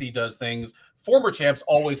UFC does things, former champs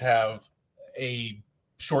always have a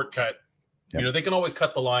shortcut. Yep. They can always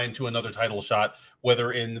cut the line to another title shot,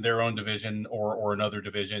 whether in their own division or another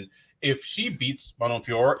division. If she beats Manon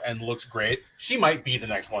Fior and looks great, she might be the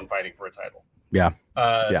next one fighting for a title. Yeah.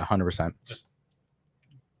 100%. Just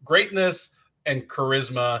greatness and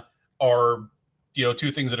charisma are, 2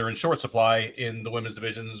 things that are in short supply in the women's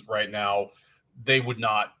divisions right now. They would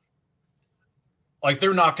not,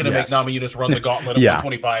 they're not going to make Namajunas run the gauntlet of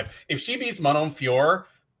 125. If she beats Manon Fior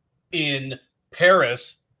in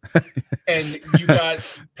Paris and you got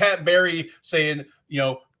Pat Barry saying,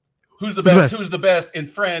 who's the best? Who's the best in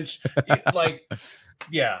French? And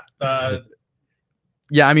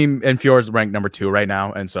Fior's ranked number 2 right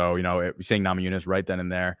now. And so, seeing Namajunas right then and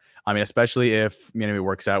there, especially if it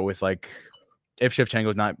works out with if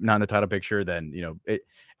Shevchenko's not in the title picture, then,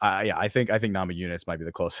 I think Namajunas might be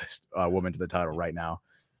the closest woman to the title right now.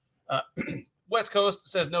 West Coast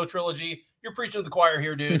says no trilogy. you're preaching to the choir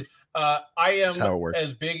here, dude. I am how it works.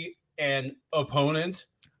 as big an opponent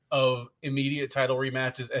of immediate title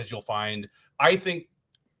rematches as you'll find. I think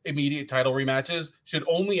immediate title rematches should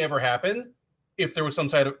only ever happen if there was some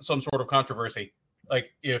sort of controversy.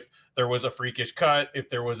 Like if there was a freakish cut, if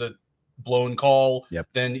there was a blown call,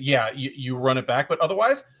 then yeah, you run it back. But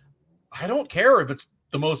otherwise, I don't care if it's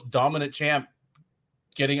the most dominant champ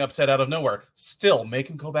getting upset out of nowhere. Still, make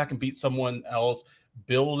him go back and beat someone else,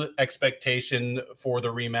 build expectation for the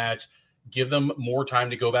rematch, give them more time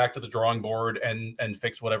to go back to the drawing board and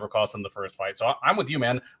fix whatever cost them the first fight. So I'm with you,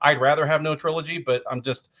 man. I'd rather have no trilogy, but I'm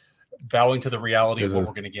just bowing to the reality of what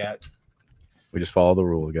we're going to get. We just follow the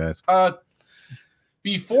rules, guys.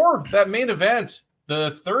 Before that main event,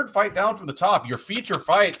 the third fight down from the top, your feature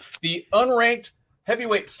fight, the unranked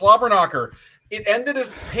heavyweight slobber knocker. It ended as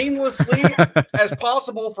painlessly as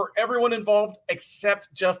possible for everyone involved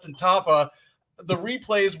except Justin Tafa. The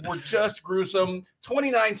replays were just gruesome.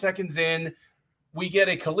 29 seconds in, we get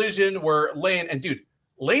a collision where Lane, and dude,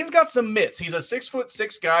 Lane's got some mitts. He's a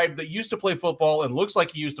 6'6" guy that used to play football and looks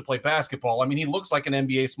like he used to play basketball. I mean, he looks like an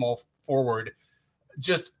NBA small forward.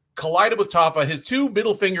 Just collided with Tafa. His two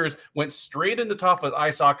middle fingers went straight into Tafa's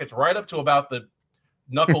eye sockets, right up to about the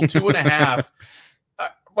knuckle 2.5.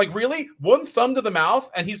 Like, really? One thumb to the mouth,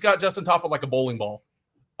 and he's got Justin Tafa like a bowling ball.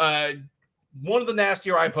 One of the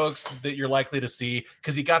nastier eye pokes that you're likely to see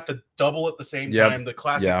because he got the double at the same time. The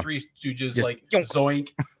classic Three Stooges, just, like,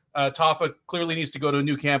 zoink. Tafa clearly needs to go to a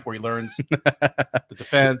new camp where he learns the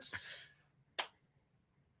defense.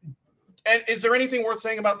 And is there anything worth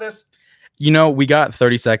saying about this? You know, we got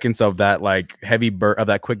 30 seconds of that like of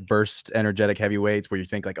that quick burst, energetic heavyweights where you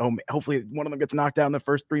think like, oh, hopefully one of them gets knocked out in the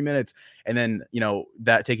first 3 minutes. And then, you know,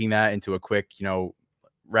 that taking that into a quick, you know,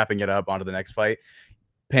 wrapping it up onto the next fight.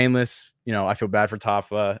 Painless. You know, I feel bad for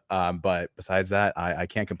Tafa. But besides that, I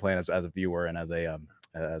can't complain as a viewer and as a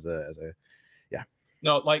yeah.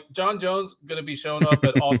 No, like John Jones going to be showing up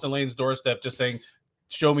at Austin Lane's doorstep just saying,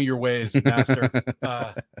 show me your ways, master.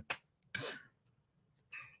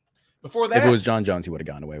 Before that, if it was John Jones, he would have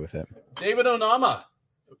gone away with it. David Onama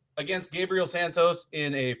against Gabriel Santos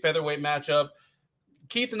in a featherweight matchup.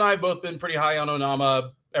 Keith and I have both been pretty high on Onama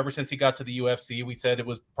ever since he got to the UFC. We said it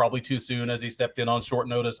was probably too soon as he stepped in on short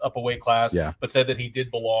notice, up a weight class, but said that he did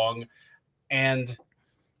belong. And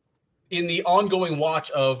in the ongoing watch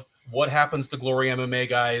of what happens to Glory MMA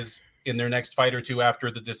guys in their next fight or two after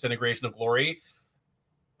the disintegration of Glory,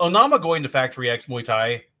 Onama going to Factory X Muay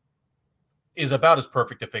Thai is about as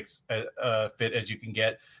perfect a fit as you can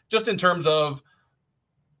get, just in terms of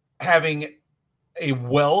having a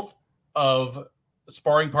wealth of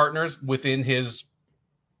sparring partners within his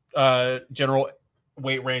general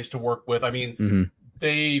weight range to work with. I mean,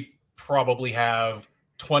 they probably have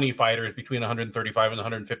 20 fighters between 135 and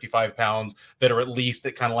 155 pounds that are at least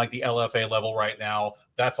at kind of like the LFA level right now.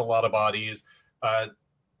 That's a lot of bodies. I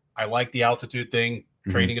like the altitude thing.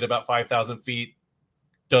 Training at about 5,000 feet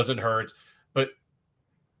doesn't hurt. But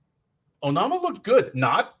Onama looked good.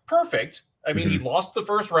 Not perfect. I mean, he lost the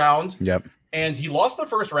first round. And he lost the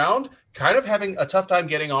first round kind of having a tough time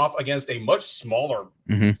getting off against a much smaller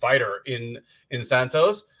fighter in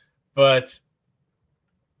Santos. But,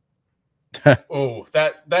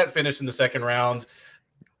 that finish in the second round.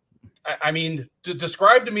 I mean,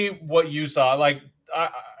 describe to me what you saw. Like,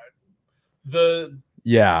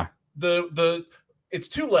 it's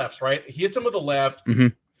two lefts, right? He hits him with a left.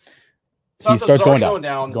 He starts going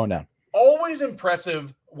down. Always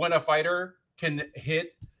impressive when a fighter can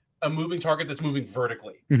hit a moving target that's moving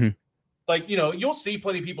vertically. Like, you know, you'll see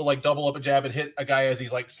plenty of people like double up a jab and hit a guy as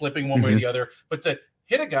he's like slipping one way or the other. But to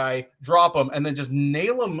hit a guy, drop him, and then just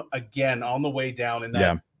nail him again on the way down in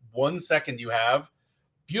that 1 second you have,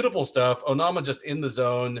 beautiful stuff. Onama just in the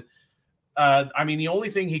zone. I mean, the only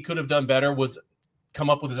thing he could have done better was come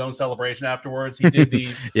up with his own celebration afterwards. He did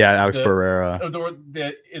the Alex Pereira,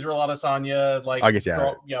 the Israel Adesanya, like I guess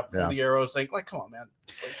pull the arrows, like come on, man,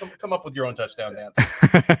 come up with your own touchdown dance.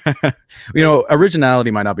 You know, originality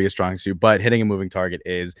might not be a strong suit, but hitting a moving target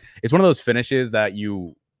it's one of those finishes that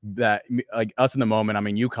like us in the moment. I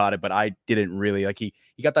mean, you caught it, but I didn't really like. He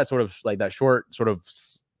got that sort of like that short sort of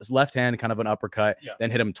left hand kind of an uppercut, then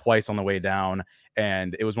hit him twice on the way down,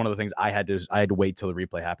 and it was one of the things I had to wait till the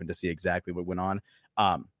replay happened to see exactly what went on.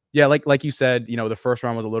 Like you said, you know, the first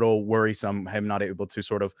round was a little worrisome, him not able to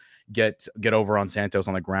sort of get over on Santos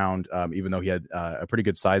on the ground, even though he had a pretty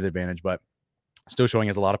good size advantage, but still showing he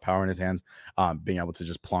has a lot of power in his hands, being able to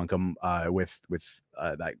just plunk him with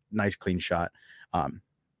that nice clean shot.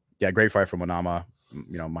 Great fight from Onama.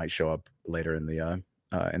 You know, might show up later in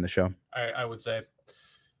the show. I would say.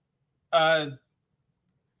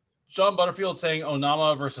 Sean Butterfield saying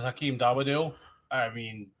Onama versus Hakeem Dawodu. I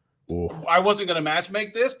mean, Ooh. I wasn't going to match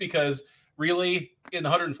make this because really in the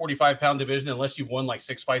 145-pound division, unless you've won like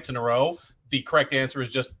 6 fights in a row, the correct answer is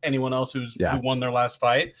just anyone else who won their last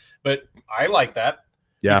fight. But I like that.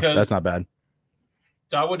 Yeah, that's not bad.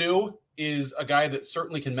 Dawodu is a guy that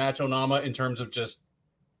certainly can match Onama in terms of just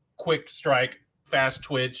quick strike, fast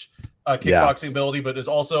twitch, kickboxing ability, but is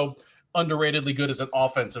also underratedly good as an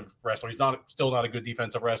offensive wrestler. He's still not a good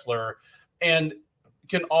defensive wrestler, and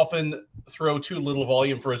can often throw too little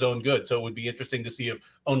volume for his own good. So it would be interesting to see if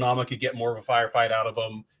Onama could get more of a firefight out of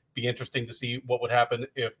him. Be interesting to see what would happen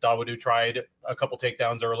if Dawodu tried a couple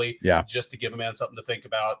takedowns early, just to give a man something to think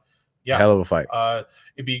about. Yeah, hell of a fight.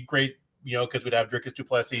 It'd be great, because we'd have Dricus du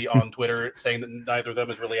Plessis on Twitter saying that neither of them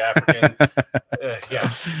is really African.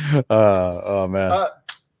 Oh man.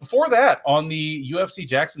 Before that, on the UFC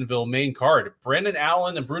Jacksonville main card, Brendan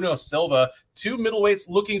Allen and Bruno Silva, 2 middleweights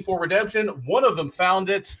looking for redemption. One of them found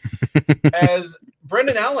it as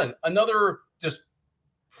Brendan Allen, another just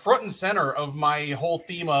front and center of my whole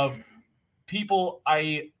theme of people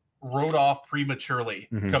I wrote off prematurely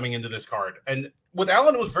coming into this card. And with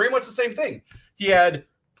Allen, it was very much the same thing. He had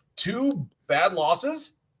 2 bad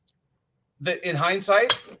losses that in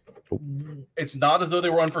hindsight, it's not as though they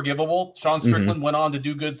were unforgivable. Sean Strickland went on to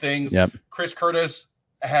do good things. Chris Curtis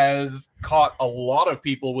has caught a lot of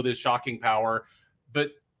people with his shocking power,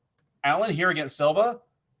 but Allen here against Silva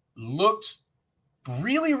looked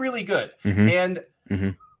really, really good. And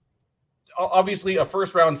obviously a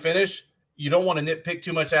first round finish, you don't want to nitpick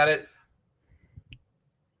too much at it,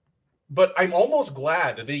 but I'm almost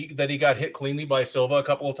glad that he got hit cleanly by Silva a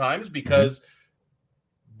couple of times, because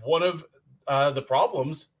one of the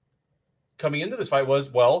problems coming into this fight was,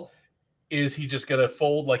 is he just going to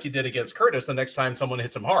fold like he did against Curtis the next time someone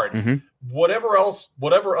hits him hard? Whatever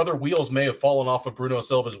other wheels may have fallen off of Bruno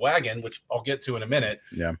Silva's wagon, which I'll get to in a minute.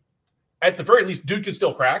 At the very least, dude can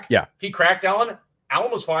still crack. He cracked Allen.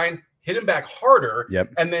 Allen was fine, hit him back harder,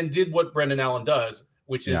 and then did what Brendan Allen does,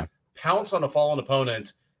 which is pounce on a fallen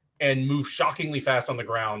opponent and move shockingly fast on the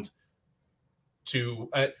ground to,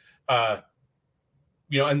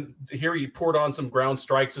 and here he poured on some ground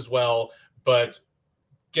strikes as well, but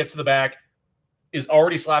gets to the back, is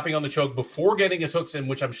already slapping on the choke before getting his hooks in,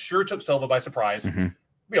 which I'm sure took Silva by surprise.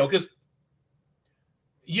 Because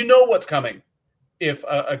what's coming if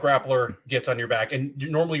a grappler gets on your back. And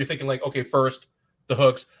normally you're thinking like, okay, first the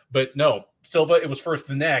hooks, but no, Silva, it was first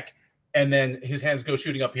the neck, and then his hands go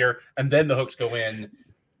shooting up here, and then the hooks go in.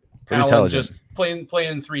 Allen just playing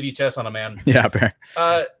 3D chess on a man.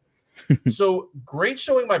 So great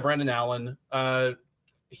showing by Brendan Allen.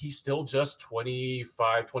 He's still just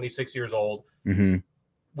 25, 26 years old,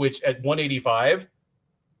 which at 185,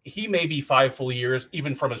 he may be 5 full years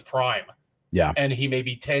even from his prime. And he may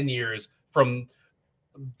be 10 years from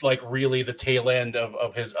like really the tail end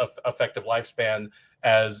of his effective lifespan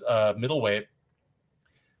as middleweight.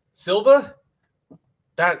 Silva,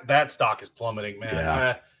 that stock is plummeting,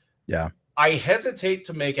 man. I hesitate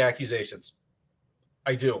to make accusations.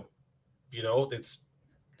 I do. It's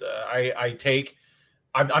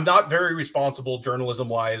I'm not very responsible journalism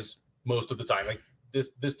wise most of the time. Like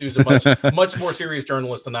this dude's a much more serious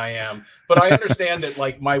journalist than I am, but I understand that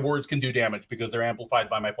like my words can do damage because they're amplified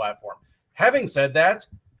by my platform. Having said that,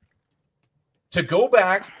 to go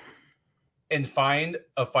back and find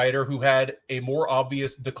a fighter who had a more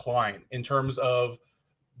obvious decline in terms of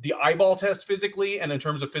the eyeball test physically and in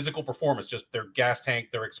terms of physical performance, just their gas tank,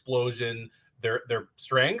 their explosion, their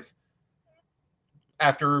strength,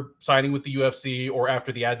 after signing with the UFC or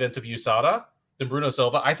after the advent of USADA than Bruno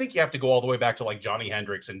Silva, I think you have to go all the way back to like Johnny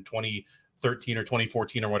Hendricks in 2013 or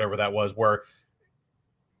 2014 or whatever that was, where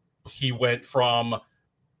he went from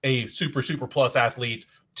a super plus athlete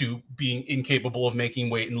to being incapable of making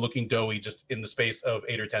weight and looking doughy just in the space of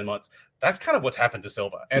 8 or 10 months. That's kind of what's happened to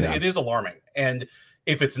Silva. And it is alarming. And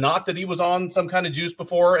if it's not that he was on some kind of juice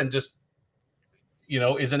before and just,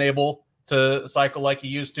 isn't able to cycle like he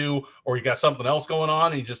used to, or he got something else going on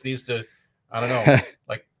and he just needs to, I don't know,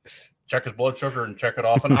 like check his blood sugar and check it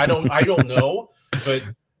off. And I don't know, but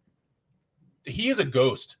he is a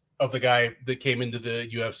ghost of the guy that came into the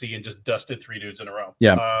UFC and just dusted 3 dudes in a row.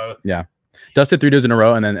 Dusted 3 dudes in a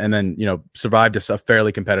row, and then survived a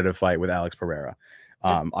fairly competitive fight with Alex Pereira,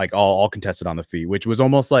 like all contested on the feet, which was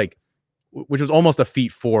almost a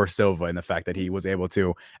feat for Silva in the fact that he was able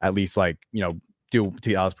to at least do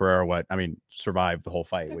to Alex Pereira survive the whole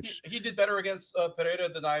fight, which he did better against Pereira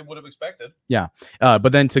than I would have expected.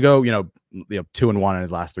 But then to go 2-1 in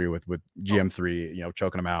his last 3 with GM3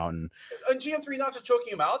 choking him out, and GM3 not just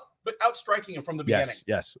choking him out but outstriking him from the beginning.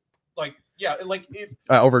 Yes Like, yeah, like if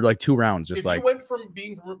over like 2 rounds, just if like you went from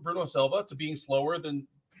being Bruno Silva to being slower than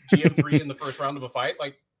GM3 in the first round of a fight,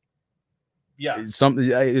 like, yeah,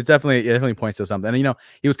 it definitely points to something. And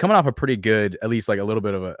he was coming off a pretty good, at least like a little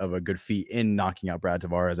bit of a good feat in knocking out Brad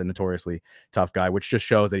Tavares, a notoriously tough guy, which just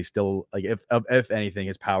shows that he's still like, if anything,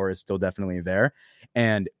 his power is still definitely there.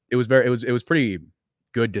 And it was pretty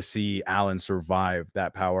good to see Allen survive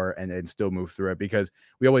that power and still move through it, because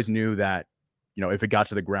we always knew that, if it got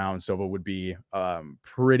to the ground, Silva would be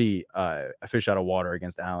pretty a fish out of water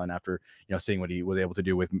against Allen after, seeing what he was able to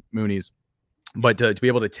do with Mooney's. But to be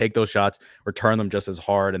able to take those shots, return them just as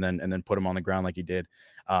hard, and then put him on the ground like he did.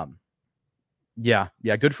 Yeah,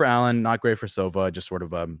 good for Allen, not great for Silva. Just sort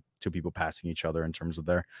of 2 people passing each other in terms of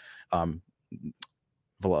their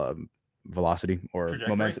velocity or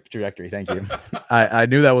momentum trajectory. Thank you. I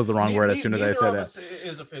knew that was the wrong word as soon as I said that.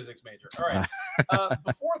 Is a physics major. All right.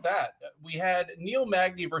 Before that, we had Neil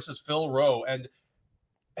Magny versus Phil Rowe, and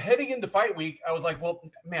heading into fight week, I was like, well,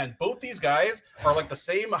 man, both these guys are like the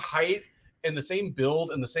same height and the same build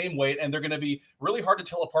and the same weight, and they're going to be really hard to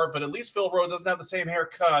tell apart. But at least Phil Rowe doesn't have the same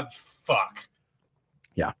haircut. Fuck.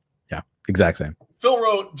 Yeah, exact same. Phil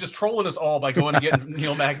Rowe just trolling us all by going to get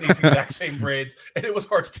Neil Magny's exact same braids, and it was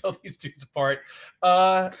hard to tell these dudes apart.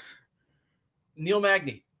 Neil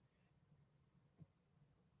Magny,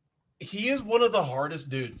 he is one of the hardest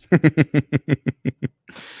dudes.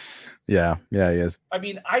 Yeah, he is. I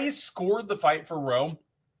mean, I scored the fight for Rowe.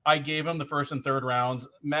 I gave him the first and third rounds.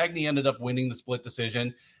 Magny ended up winning the split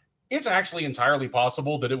decision. It's actually entirely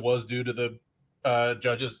possible that it was due to the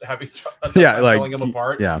judges having telling him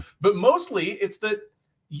apart. Yeah. But mostly it's that,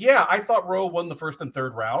 I thought Rowe won the first and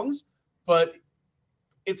third rounds, but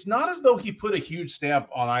it's not as though he put a huge stamp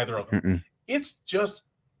on either of them. Mm-mm.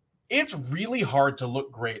 It's really hard to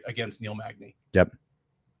look great against Neil Magny. Yep.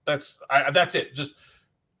 That's it.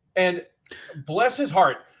 And bless his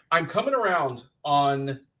heart, I'm coming around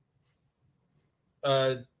on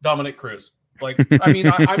Dominic Cruz. Like, I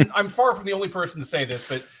mean, I'm far from the only person to say this,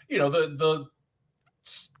 but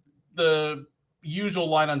the usual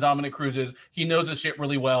line on Dominic Cruz is he knows his shit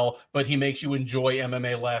really well, but he makes you enjoy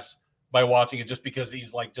MMA less by watching it just because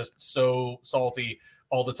he's like just so salty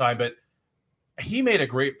all the time. But he made a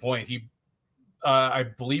great point. I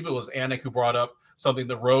believe it was Anik who brought up something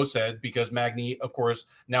that Rowe said, because Magny, of course,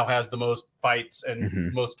 now has the most fights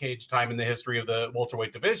and most cage time in the history of the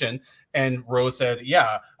welterweight division. And Rowe said,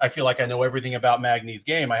 yeah, I feel like I know everything about Magny's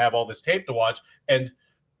game. I have all this tape to watch. And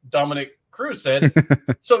Dominic Cruz said,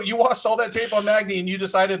 so you watched all that tape on Magny and you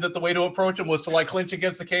decided that the way to approach him was to like clinch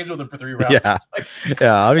against the cage with him for 3 rounds.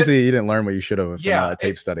 Yeah. Obviously you didn't learn what you should have from a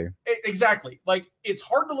tape study. Exactly. Like, it's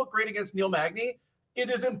hard to look great against Neil Magny. It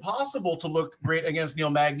is impossible to look great against Neil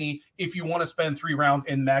Magny if you want to spend 3 rounds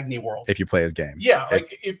in Magny world. If you play his game. Yeah.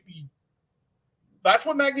 That's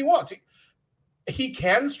what Magny wants. He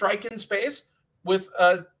can strike in space with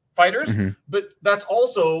fighters, but that's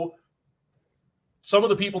also some of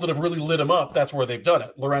the people that have really lit him up. That's where they've done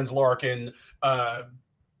it. Lorenz Larkin,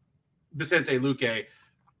 Vicente Luque.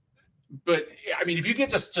 But I mean, if you get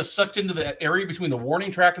just sucked into the area between the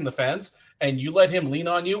warning track and the fence and you let him lean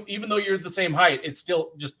on you, even though you're the same height, it's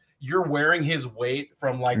still just, you're wearing his weight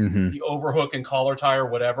from like the overhook and collar tie or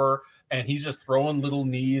whatever. And he's just throwing little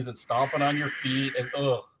knees and stomping on your feet. And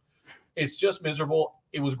it's just miserable.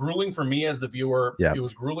 It was grueling for me as the viewer. Yeah. It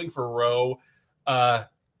was grueling for Rowe.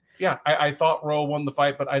 I thought Rowe won the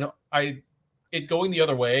fight, but it going the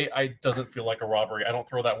other way, doesn't feel like a robbery. I don't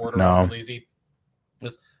throw that word around real easy.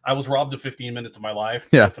 I was robbed of 15 minutes of my life.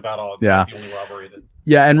 Yeah. That's about all. Yeah. The only robbery that.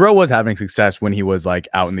 Yeah. And Rowe was having success when he was like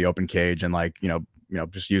out in the open cage and like,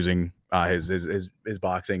 just using his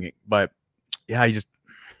boxing. But yeah, he just,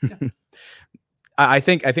 I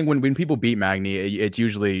think when people beat Magny, it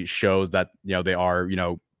usually shows that, they are,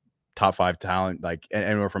 top 5 talent, like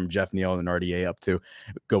anywhere from Jeff Neal and RDA up to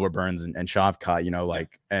Gilbert Burns and Shavkat,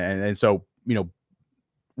 and so,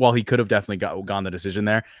 while he could have definitely gone the decision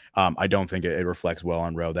there, I don't think it reflects well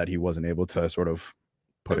on Rowe that he wasn't able to sort of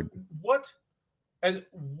put what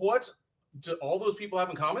do all those people have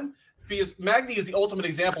in common? Because Magny is the ultimate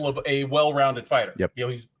example of a well-rounded fighter. Yep.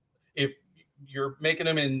 If you're making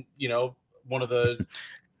him in, one of the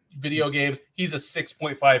video games, he's a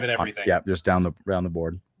 6.5 in everything. Yeah, just down the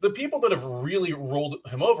board. The people that have really rolled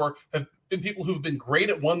him over have been people who've been great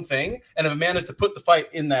at one thing and have managed to put the fight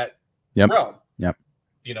in that realm. Yep.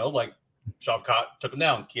 Like Shavkat took him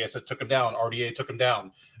down, Chiesa took him down, RDA took him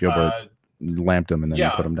down. Gilbert lamped him and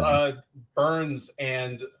then put him down. Burns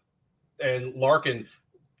and Larkin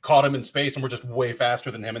caught him in space and were just way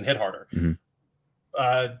faster than him and hit harder.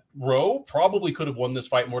 Rowe probably could have won this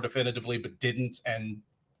fight more definitively, but didn't. And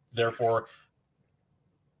therefore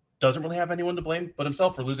doesn't really have anyone to blame but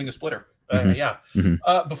himself for losing a splitter.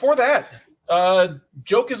 Before that,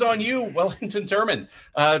 joke is on you, Wellington Turman.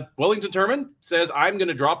 Wellington Turman says, I'm going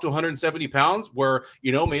to drop to 170 pounds where,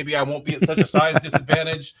 maybe I won't be at such a size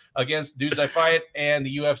disadvantage against dudes I fight. And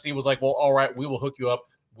the UFC was like, well, all right, we will hook you up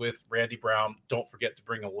with Randy Brown. Don't forget to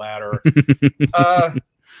bring a ladder.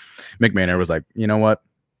 McMahon was like, you know what?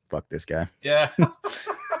 Fuck this guy. Yeah.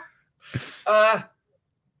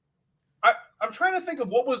 I'm trying to think of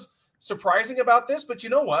what was surprising about this, but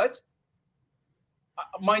you know what?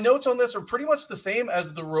 My notes on this are pretty much the same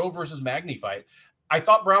as the Rowe versus Magny fight. I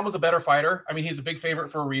thought Brown was a better fighter. I mean, he's a big favorite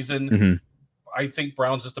for a reason. Mm-hmm. I think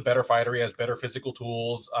Brown's just a better fighter. He has better physical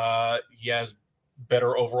tools. He has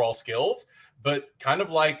better overall skills. But kind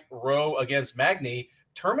of like Rowe against Magny,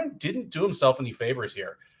 Turman didn't do himself any favors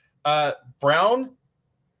here. Brown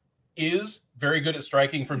is very good at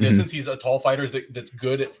striking from distance. He's a tall fighter that's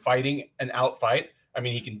good at fighting an outfight. I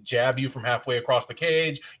mean, he can jab you from halfway across the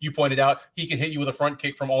cage. You pointed out he can hit you with a front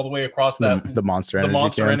kick from all the way across that the Monster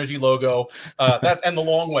Energy logo. That's and the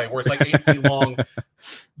long way where it's like 8 feet long.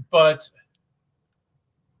 But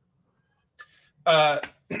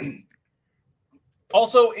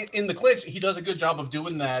also in the clinch, he does a good job of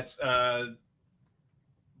doing that.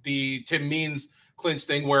 The Tim Means clinch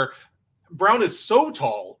thing where Brown is so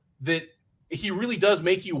tall that he really does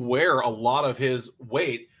make you wear a lot of his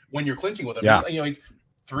weight when you're clinching with him. Yeah. He's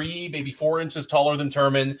 3, maybe 4 inches taller than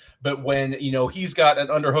Turman, but when, he's got an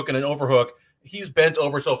underhook and an overhook, he's bent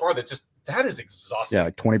over so far that is exhausting. Yeah,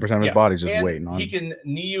 like 20% of his body's just waiting on. He can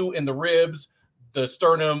knee you in the ribs, the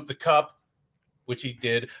sternum, the cup, which he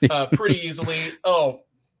did pretty easily. Oh,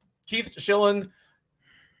 Keith Schillen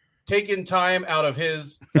taking time out of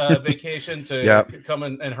his vacation to come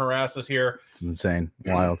and harass us here. It's insane.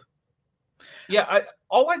 Wild. Yeah,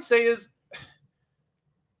 all I'd say is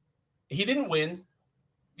he didn't win.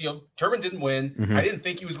 Turman didn't win. Mm-hmm. I didn't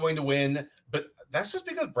think he was going to win, but that's just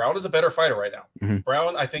because Brown is a better fighter right now. Mm-hmm.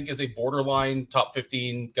 Brown, I think, is a borderline top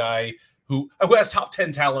 15 guy who has top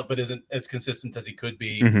 10 talent, but isn't as consistent as he could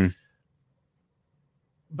be. Mm-hmm.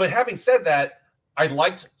 But having said that, I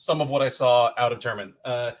liked some of what I saw out of Turman.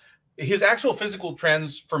 His actual physical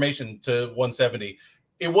transformation to 170,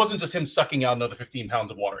 it wasn't just him sucking out another 15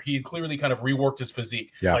 pounds of water. He had clearly kind of reworked his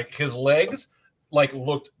physique. Yeah. Like his legs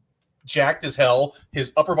looked jacked as hell.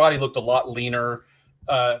 His upper body looked a lot leaner.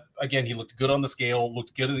 Again, he looked good on the scale,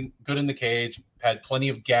 looked good in the cage, had plenty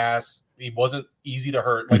of gas. He wasn't easy to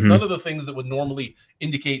hurt. None of the things that would normally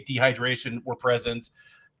indicate dehydration were present.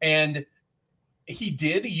 And he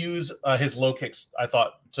did use his low kicks, I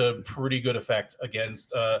thought, to pretty good effect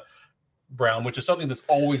against Brown, which is something that's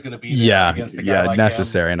always going to be against a guy like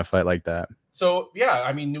necessary him. In a fight like that. So,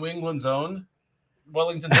 I mean, New England's own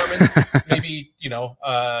Wellington Turman maybe,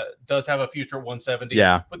 does have a future at 170.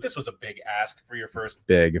 Yeah. But this was a big ask for your first.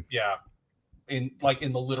 Big. Yeah. In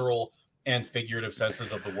the literal and figurative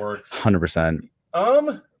senses of the word. 100%.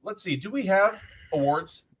 Let's see. Do we have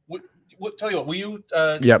awards? Tell you what, will you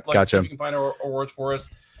gotcha. see if you can find our awards for us?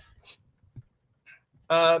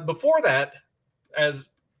 Before that, as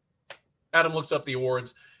Adam looks up the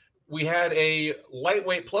awards, we had a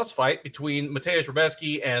lightweight plus fight between Mateusz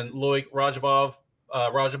Rebecki and Loic Rajabov.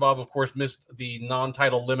 Rajabov, of course, missed the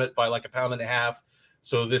non-title limit by like 1.5 pounds.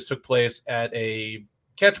 So this took place at a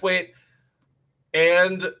catchweight.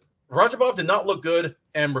 And Rajabov did not look good,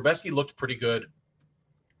 and Rebecki looked pretty good.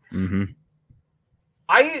 Mm-hmm.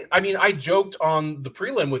 I mean, I joked on the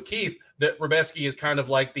prelim with Keith that Rebecki is kind of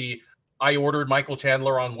like I ordered Michael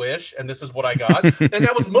Chandler on Wish, and this is what I got. And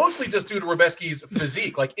that was mostly just due to Rebecki's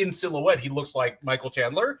physique. Like in silhouette, he looks like Michael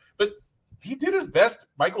Chandler, but he did his best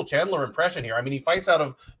Michael Chandler impression here. I mean, he fights out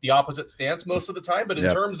of the opposite stance most of the time, but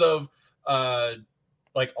in terms of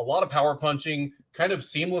like a lot of power punching, kind of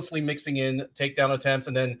seamlessly mixing in takedown attempts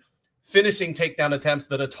and then finishing takedown attempts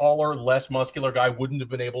that a taller, less muscular guy wouldn't have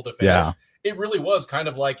been able to finish. Yeah. It really was kind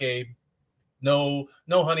of like a no,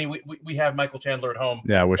 honey, we have Michael Chandler at home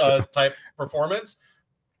type performance.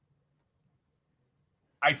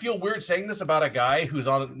 I feel weird saying this about a guy who's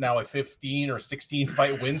on now a 15 or 16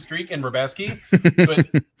 fight win streak in Rebecki,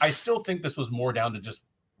 but I still think this was more down to just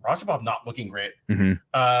Rajabov not looking great. Mm-hmm.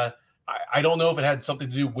 I don't know if it had something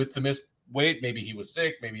to do with the missed weight. Maybe he was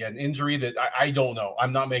sick. Maybe he had an injury that I don't know.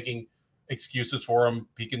 I'm not making excuses for him.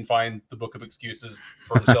 He can find the book of excuses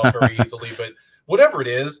for himself very easily, but whatever it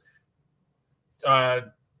is,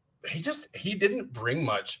 he didn't bring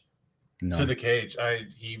much to the cage.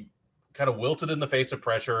 He kind of wilted in the face of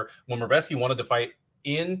pressure. When Rebecki wanted to fight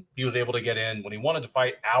in, he was able to get in. When he wanted to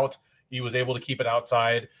fight out, he was able to keep it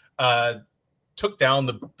outside. Took down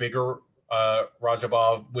the bigger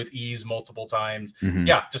Rajabov with ease multiple times. Mhm.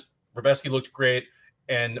 Yeah, just Rubeski looked great,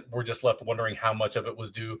 and we're just left wondering how much of it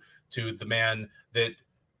was due to the man that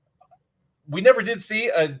we never did see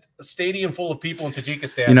a stadium full of people in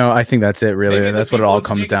Tajikistan. You know, I think that's it, really. Maybe That's what it all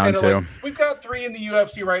comes down to. Like, we've got 3 in the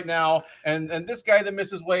UFC right now, and this guy that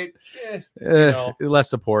misses weight, you know. Less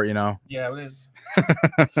support, you know. Yeah, it is.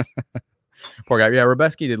 Poor guy. Yeah,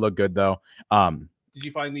 Rubeski did look good, though. Did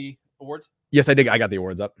you find the awards? Yes, I did. I got the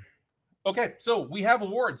awards up. Okay, so we have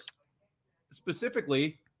awards.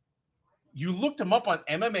 Specifically, you looked them up on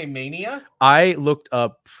MMA Mania? I looked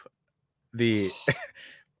up the...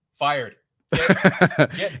 Fired.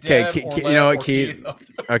 Okay, you know what, Keith?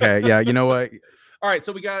 Okay, yeah, you know what? All right,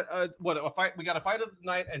 so we got a fight. We got a fight of the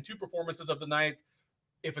night and 2 performances of the night.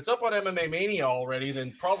 If it's up on MMA Mania already,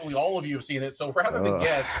 then probably all of you have seen it. So rather than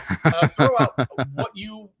guess, throw out what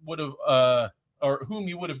you would have or whom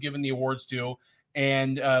you would have given the awards to,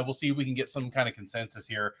 and we'll see if we can get some kind of consensus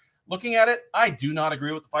here. Looking at it, I do not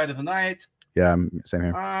agree with the fight of the night. Yeah, same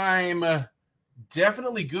here. I'm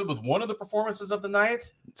definitely good with one of the performances of the night.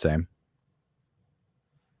 Same.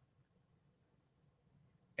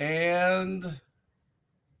 And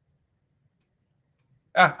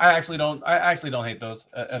I actually don't hate those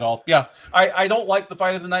at all. Yeah, I don't like the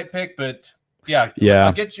fight of the night pick, but yeah,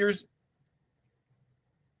 I'll get yours.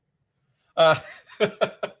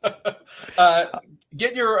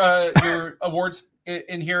 Get your awards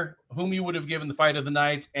in here. Whom you would have given the fight of the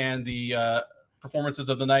night and the performances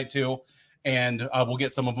of the night to, and we'll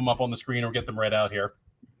get some of them up on the screen or get them read out here.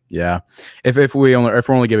 Yeah, if we're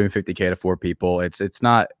only giving $50K to 4 people, it's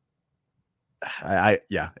not. I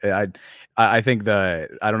think I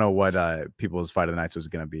don't know what people's fight of the nights was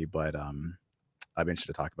going to be, but I'm interested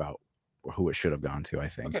to talk about who it should have gone to. I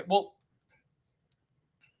think. Okay, well,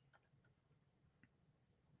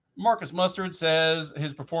 Marcus Mustard says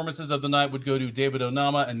his performances of the night would go to David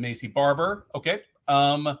Onama and Macy Barber. Okay,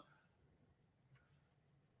 I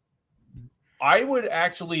would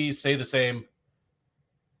actually say the same.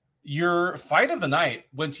 Your fight of the night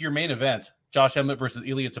went to your main event, Josh Emmett versus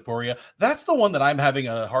Ilia Topuria. That's the one that I'm having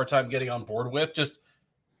a hard time getting on board with. Just,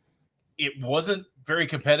 it wasn't very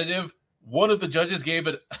competitive. One of the judges gave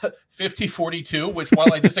it 50-42, which,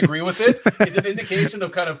 while I disagree with it, is an indication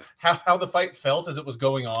of kind of how the fight felt as it was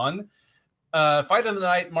going on. Fight of the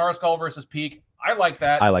night, Mariscal versus Peak. I like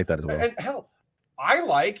that. I like that as well. And hell, I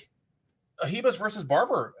like Ahibas versus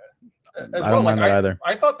Barber as well. I don't mind that either.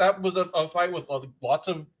 I thought that was a fight with lots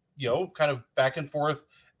of, kind of back and forth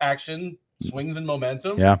action, swings and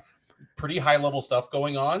momentum. Yeah. Pretty high level stuff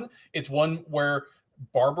going on. It's one where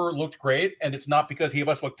Barber looked great, and it's not because he of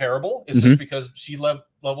us looked terrible. It's just because she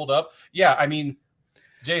leveled up. Yeah, I mean,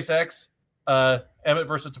 JSX, Emmett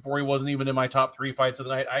versus Topuria wasn't even in my top 3 fights of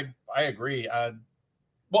the night. I agree.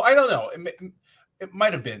 Well, I don't know. It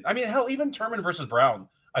might have been. I mean, hell, even Turman versus Brown,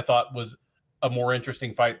 I thought was a more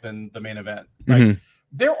interesting fight than the main event. Like,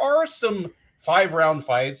 there are some 5-round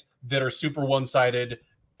fights that are super one-sided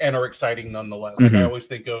and are exciting nonetheless. Like, I always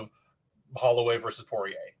think of Holloway versus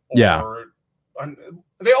Poirier. They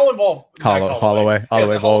all involve Holloway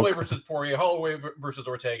versus Poirier, Holloway versus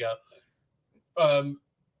Ortega,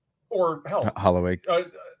 or hell, Holloway,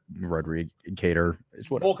 Rodriguez, Cater,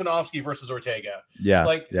 Volkanovski versus Ortega.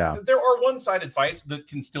 Yeah, there are one-sided fights that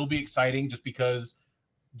can still be exciting just because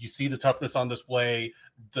you see the toughness on display.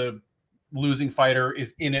 The losing fighter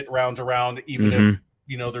is in it round to round, even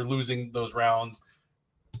if they're losing those rounds.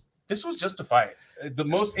 This was just a fight. The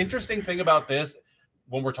most interesting thing about this,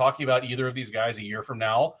 when we're talking about either of these guys a year from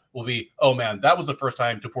now, will be, oh man, that was the first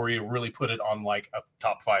time Topuria really put it on like a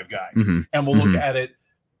top 5 guy. And we'll look at it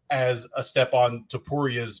as a step on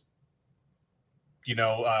Topuria's,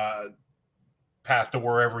 path to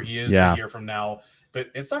wherever he is a year from now. But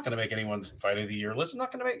it's not going to make anyone's fight of the year list. It's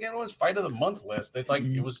not going to make anyone's fight of the month list. It's like,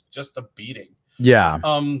 it was just a beating. Yeah.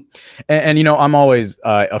 And I'm always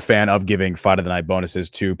a fan of giving fight of the night bonuses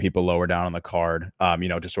to people lower down on the card.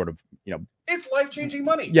 To sort of, it's life-changing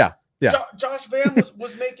money. Yeah. Josh Van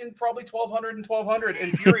was making probably $1,200 and $1,200,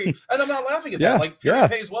 and Fury, and I'm not laughing at that. Like, Fury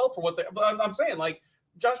pays well for what but I'm saying, like,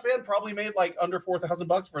 Josh Van probably made like under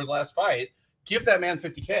 $4,000 for his last fight. Give that man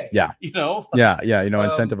 $50K. Yeah.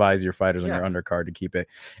 Incentivize your fighters on your undercard to keep it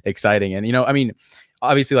exciting. And,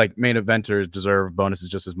 obviously, like, main eventers deserve bonuses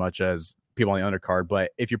just as much as people on the undercard.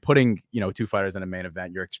 But if you're putting, 2 fighters in a main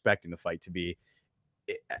event, you're expecting the fight to be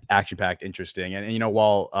action-packed, interesting. And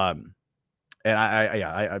while,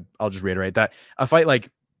 I'll just reiterate that a fight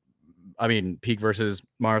like, Peak versus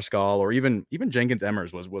Mariscal or even Jenkins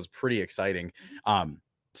Emmers was pretty exciting.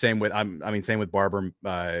 Same with Barber,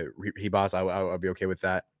 Hebas. I'd be okay with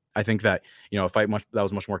that. I think that, a fight that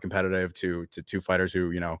was much more competitive to two fighters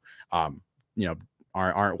who,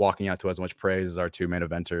 aren't walking out to as much praise as our two main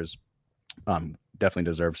eventers. Definitely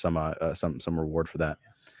deserve some reward for that.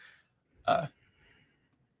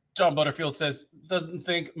 John Butterfield says, doesn't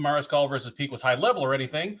think Mariscal versus Peak was high level or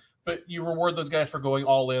anything, but you reward those guys for going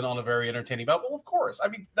all in on a very entertaining bout. Well, of course. I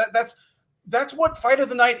mean, that's what Fight of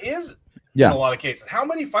the Night is in a lot of cases. How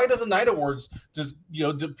many Fight of the Night awards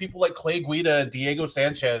do people like Clay Guida and Diego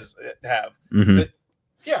Sanchez have? Mm-hmm. That,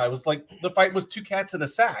 it was like the fight was two cats in a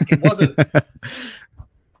sack. It wasn't.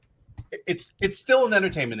 It's still an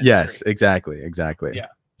entertainment industry. Yes, exactly. Yeah.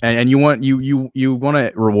 And you want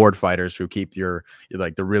to reward fighters who keep your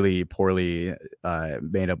like the really poorly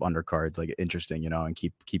made up undercards like interesting, and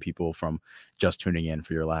keep people from just tuning in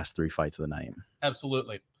for your last 3 fights of the night.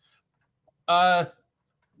 Absolutely.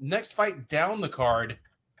 Next fight down the card,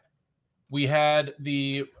 we had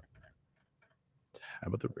the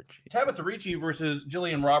Tabitha Ricci versus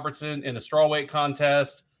Jillian Robertson in a strawweight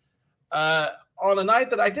contest. On a night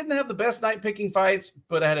that I didn't have the best night picking fights,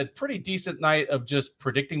 but I had a pretty decent night of just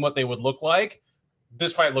predicting what they would look like.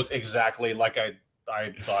 This fight looked exactly like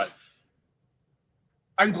I thought.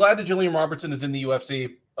 I'm glad that Jillian Robertson is in the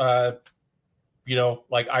UFC. I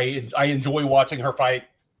enjoy watching her fight,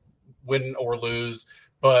 win or lose,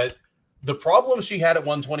 but the problems she had at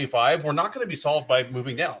 125 were not going to be solved by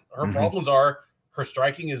moving down. Her problems are her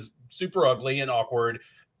striking is super ugly and awkward,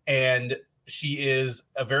 and she is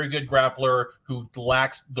a very good grappler who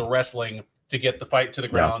lacks the wrestling to get the fight to the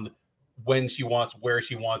ground when she wants, where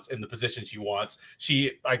she wants, in the position she wants.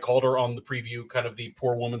 I called her on the preview kind of the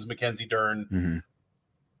poor woman's Mackenzie Dern. Mm-hmm.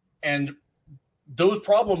 And those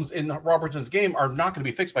problems in Robertson's game are not going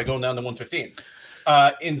to be fixed by going down to 115.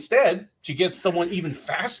 Instead, she gets someone even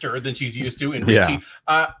faster than she's used to in Ricci.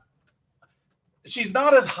 She's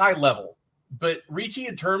not as high level, but Ricci,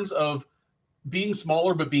 in terms of being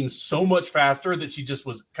smaller but being so much faster that she just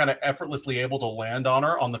was kind of effortlessly able to land on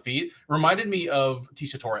her on the feet, reminded me of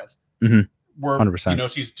Tisha Torres. Where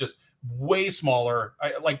 100%. She's just way smaller.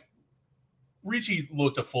 Ricci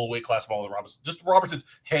looked a full weight class smaller than Robertson. Just Robertson's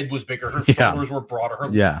head was bigger, her shoulders were broader.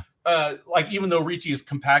 Even though Ricci is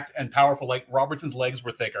compact and powerful, like Robertson's legs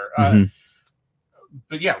were thicker.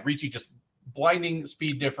 But Ricci just blinding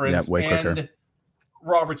speed difference. Way quicker.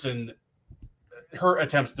 Robertson, her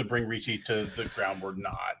attempts to bring Ricci to the ground were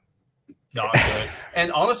not good.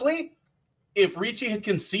 And honestly, if Ricci had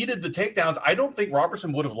conceded the takedowns, I don't think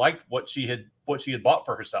Robertson would have liked what she had bought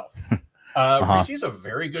for herself. Ricci's a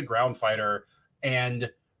very good ground fighter, and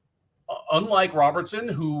unlike Robertson,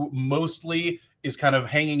 who mostly is kind of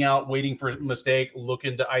hanging out, waiting for a mistake,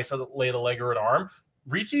 looking to isolate a leg or an arm,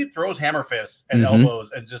 Ricci throws hammer fists and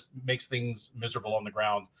elbows and just makes things miserable on the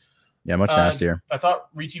ground. Yeah, much nastier. I thought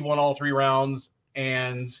Ricci won all 3 rounds,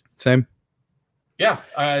 and same. Yeah,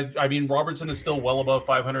 I mean, Robertson is still well above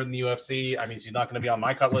 500 in the UFC. I mean, she's not going to be on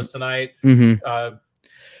my cut list tonight.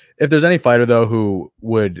 If there's any fighter though who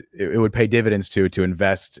it would pay dividends to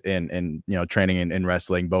invest in training in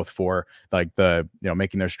wrestling, both for like the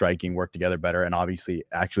making their striking work together better, and obviously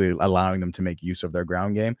actually allowing them to make use of their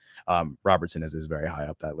ground game, Robertson is very high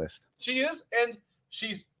up that list. She is, and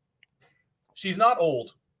she's not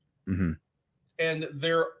old, and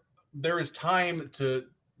there is time to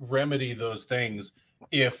remedy those things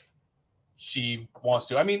if she wants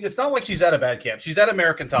to. I mean, it's not like she's at a bad camp. She's at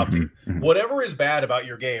American Top Team. Whatever is bad about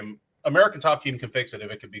your game, American Top Team can fix it if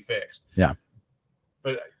it can be fixed. Yeah.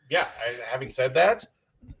 But having said that,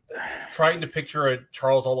 trying to picture a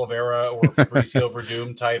Charles Oliveira or Fabricio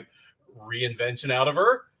Verdum type reinvention out of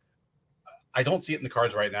her, I don't see it in the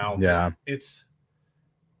cards right now. Yeah. She's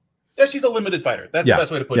a limited fighter. That's the best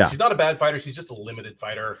way to put it. She's not a bad fighter. She's just a limited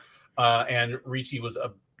fighter. And Ricci was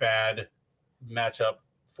a bad matchup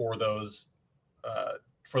for those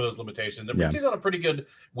limitations. And Ricci's on a pretty good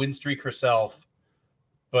win streak herself,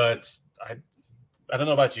 but I don't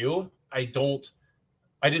know about you. I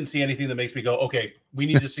didn't see anything that makes me go, okay, we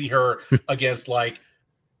need to see her against like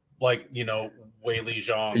Wei Li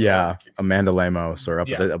Zhang. Yeah, Amanda Lemos or up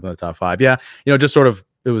in the top 5. Yeah, just sort of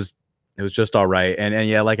it was just all right. And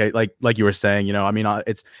like you were saying, I mean,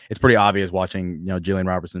 it's pretty obvious watching Jillian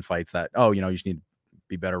Robertson fights that you just need to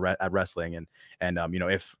be better at wrestling, and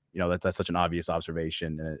if that's such an obvious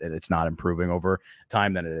observation and it's not improving over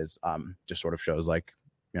time, then it is just sort of shows like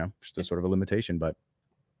just a sort of a limitation. But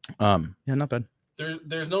not bad.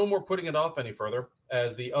 There's no more putting it off any further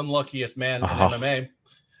as the unluckiest man in MMA,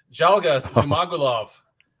 Zhalgas Zhumagulov,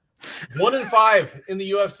 1-5 in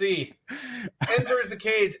the UFC, enters the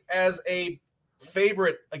cage as a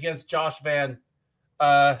favorite against Josh Van.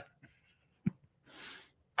 I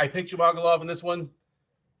picked Zhumagulov in this one.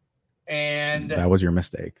 And that was your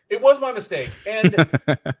mistake. It was my mistake. And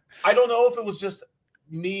I don't know if it was just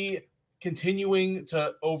me continuing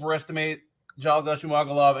to overestimate Jalga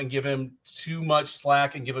Shumagalov and give him too much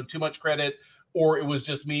slack and give him too much credit, or it was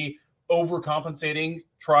just me overcompensating,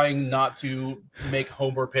 trying not to make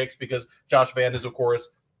homer picks, because Josh Van is, of course,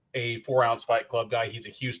 a 4-ounce Fight Club guy. He's a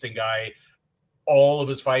Houston guy. All of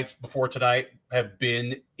his fights before tonight have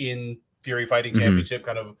been in Fury Fighting Championship,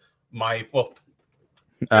 kind of my Fury,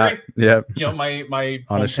 yeah, my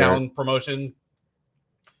hometown promotion.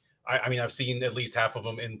 I mean, I've seen at least half of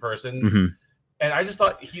them in person, and I just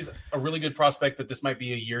thought he's a really good prospect. That this might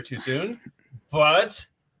be a year too soon, but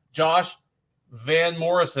Josh Van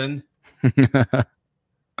Morrison,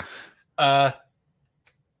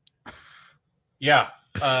 yeah.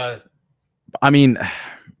 I mean,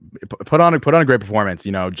 put on a great performance.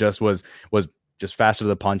 Just was just faster to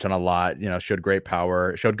the punch on a lot. Showed great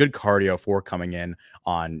power, showed good cardio for coming in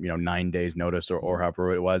on 9 days notice or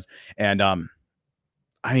however it was. And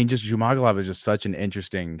I mean, just Zhumagulov is just such an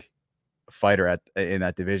interesting fighter in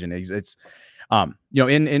that division. It's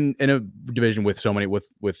in a division with so many with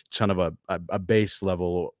kind of a base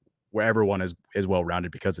level where everyone is well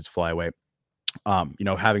rounded because it's flyweight.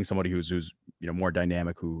 Having somebody who's more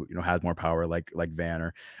dynamic, who has more power, like Van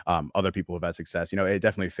or other people who've had success, it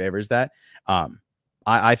definitely favors that.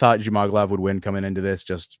 I thought Zhumagulov would win coming into this,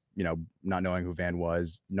 just not knowing who Van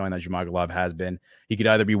was, knowing that Zhumagulov has been. He could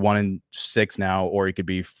either be 1-6 now, or he could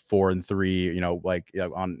be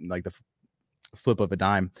 4-3. On like the flip of a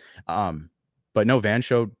dime. But no, Van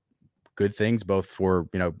showed good things both for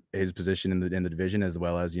his position in the division, as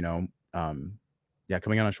well as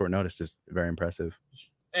coming out on short notice, just very impressive.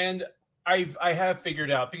 And I have figured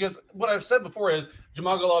out, because what I've said before is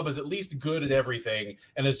Zhumagulov is at least good at everything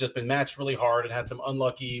and has just been matched really hard and had some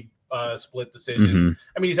unlucky split decisions.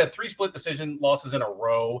 I mean, he's had 3 split decision losses in a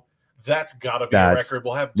row. That's got to be a record.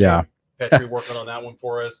 We'll have Petri working on that one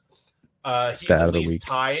for us. He's at least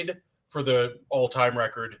tied for the all-time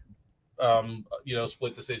record,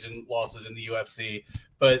 split decision losses in the UFC.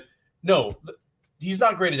 But no, he's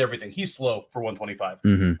not great at everything. He's slow for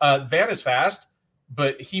 125. Van is fast,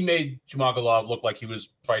 but he made Zhumagulov look like he was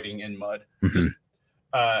fighting in mud.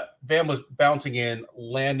 Van was bouncing in,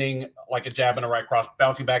 landing like a jab and a right cross,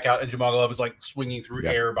 bouncing back out, and Zhumagulov was like swinging through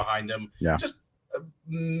air behind him. Just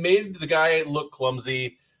made the guy look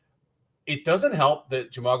clumsy. It doesn't help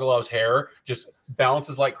that Zhumagulov's hair just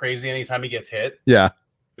bounces like crazy anytime he gets hit.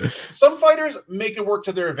 Some fighters make it work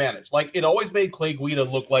to their advantage. Like, it always made Clay Guida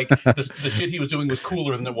look like the shit he was doing was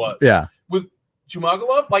cooler than it was. With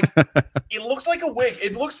Zhumagulov, like, it looks like a wig.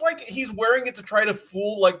 It looks like he's wearing it to try to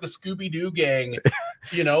fool like the Scooby-Doo gang.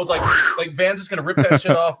 It's like Van's just gonna rip that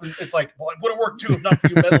shit off, and it's like, well, it would have worked too if not for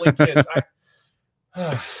you meddling kids.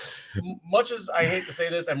 Much as I hate to say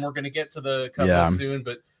this, and we're gonna get to the cut list soon,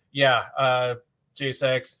 but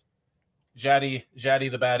J-Sex, Jaddy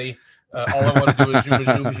the baddie. All I want to do is zoom.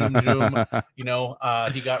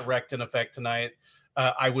 He got wrecked in effect tonight.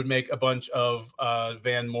 I would make a bunch of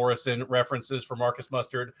Van Morrison references for Marcus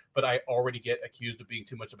Mustard, but I already get accused of being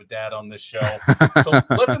too much of a dad on this show. So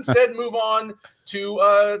let's instead move on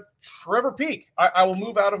to Trevor Peek. I will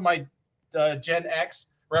move out of my Gen X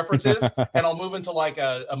references, and I'll move into like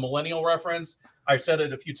a millennial reference. I've said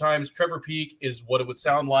it a few times. Trevor Peek is what it would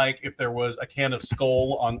sound like if there was a can of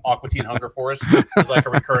Skull on Aqua Teen Hunger Force. It's like a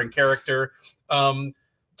recurring character.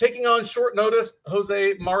 Taking on short notice,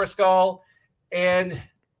 Jose Mariscal, and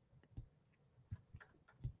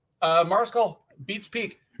Mariscal beats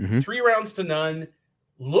Peek 3-0.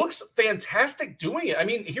 Looks fantastic doing it. I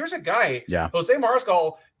mean, here's a guy. Jose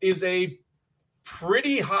Mariscal is a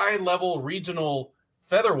pretty high-level regional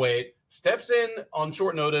featherweight, steps in on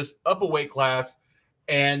short notice, up a weight class,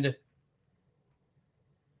 and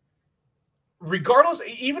regardless,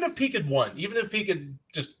 even if Peek had won, even if Peek had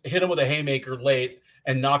just hit him with a haymaker late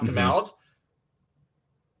and knocked him out,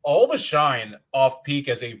 all the shine off Peek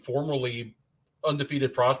as a formerly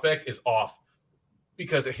undefeated prospect is off,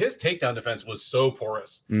 because his takedown defense was so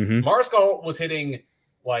porous. Mariscal was hitting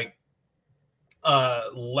like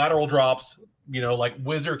lateral drops, like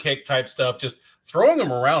whizzer kick type stuff, just throwing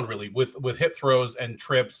them around really with hip throws and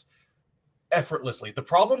trips effortlessly. The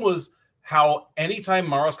problem was how anytime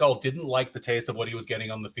Mariscal didn't like the taste of what he was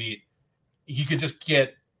getting on the feet, he could just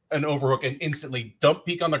get an overhook and instantly dump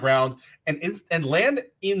Peek on the ground and land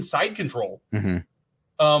inside control.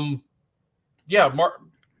 For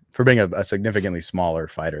being a significantly smaller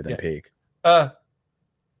fighter than Peek.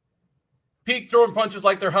 Peek throwing punches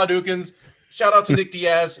like they're Hadoukens. Shout out to Nick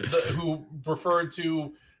Diaz, who referred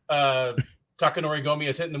to Takanori Gomi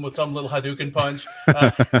as hitting him with some little Hadouken punch.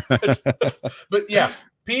 But yeah,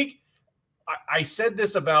 Peek, I said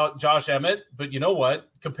this about Josh Emmett, but you know what?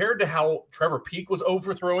 Compared to how Trevor Peek was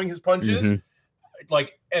overthrowing his punches,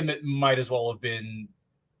 like Emmett might as well have been,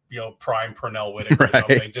 prime Pernell Whitaker or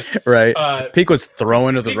something. Just right. Peek was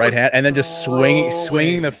throwing to the right hand and then just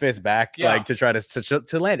swinging the fist back, like to try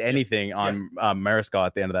to land anything on Mariscal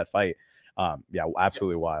at the end of that fight.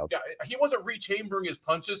 Absolutely wild. Yeah, he wasn't rechambering his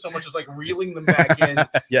punches so much as like reeling them back in.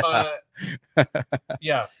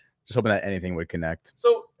 Just hoping that anything would connect.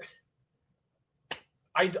 So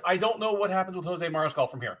I don't know what happens with Jose Mariscal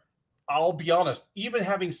from here. I'll be honest, even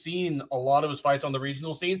having seen a lot of his fights on the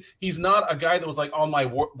regional scene, he's not a guy that was like on my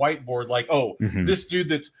whiteboard, like, this dude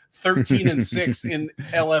that's 13-6 in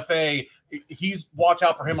LFA, watch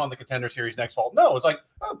out for him on the Contender Series next fall. No, it's like,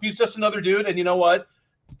 he's just another dude. And you know what?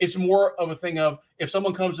 It's more of a thing of, if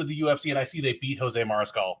someone comes to the UFC and I see they beat Jose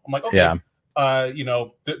Mariscal, I'm like, okay,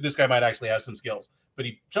 this guy might actually have some skills. But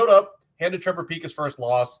he showed up, handed Trevor Peek his first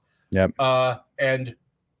loss, and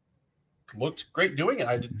looked great doing it.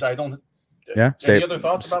 I don't. Any other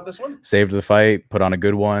thoughts about this one? Saved the fight, put on a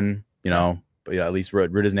good one, but at least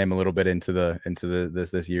wrote his name a little bit into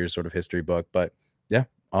this year's sort of history book. But yeah,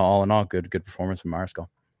 all in all, good performance from Mariscal.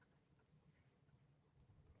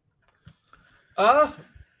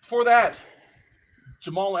 For that,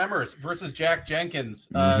 Jamal Emmers versus Jack Jenkins,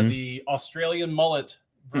 the Australian mullet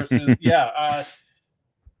versus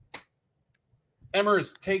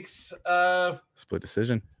Emmers takes split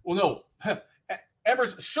decision. Well, no,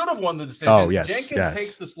 Emmers should have won the decision. Oh, yes, Jenkins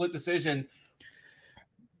takes the split decision.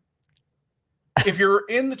 If you're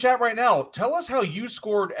in the chat right now, tell us how you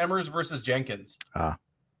scored Emmers versus Jenkins. Bob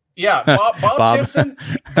Chimpson.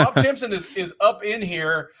 Bob Chimpson is up in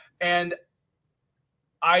here, and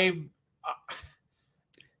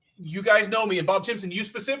you guys know me, and Bob Chimpson, you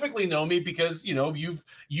specifically know me because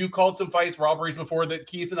you called some fights, robberies before that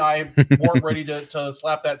Keith and I weren't ready to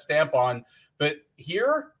slap that stamp on. But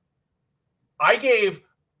here, I gave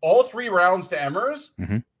all 3 rounds to Emmers,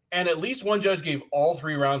 and at least one judge gave all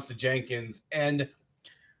 3 rounds to Jenkins. And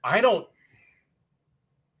I don't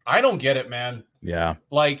get it, man. Yeah.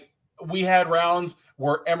 Like, we had rounds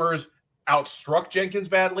where Emmers outstruck Jenkins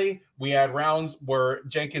badly. We had rounds where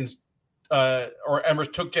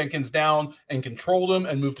Emmers took Jenkins down and controlled him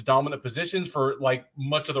and moved to dominant positions for like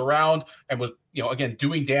much of the round and was, again,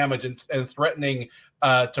 doing damage and threatening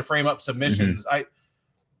to frame up submissions.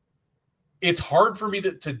 It's hard for me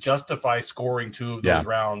to justify scoring 2 of those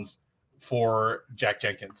rounds for Jack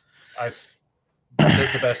Jenkins. It's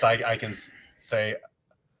the best I can say.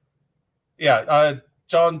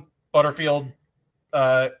 John Butterfield,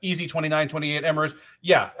 easy 29-28 Emmers.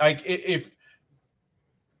 If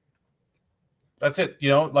that's it,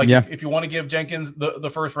 if you want to give Jenkins the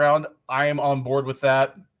first round, I am on board with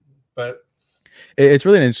that. But it's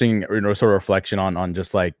really an interesting sort of reflection on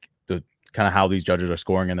just like the kind of how these judges are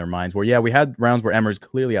scoring in their minds, where we had rounds where Emmers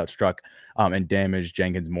clearly outstruck and damaged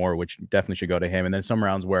Jenkins more, which definitely should go to him. And then some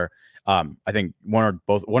rounds where I think one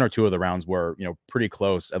or two of the rounds were, pretty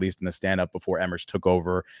close, at least in the stand up, before Emmers took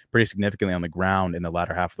over pretty significantly on the ground in the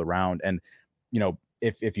latter half of the round. And,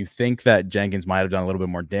 if you think that Jenkins might have done a little bit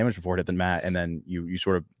more damage before it hit the mat, and then you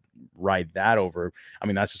sort of ride that over, I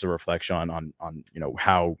mean, that's just a reflection on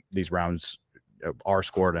how these rounds are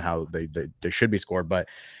scored and how they should be scored. But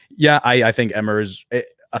I think Emmers,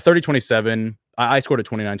 a 30-27, I scored a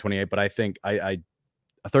 29-28, but I think a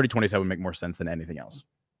 30-27 would make more sense than anything else.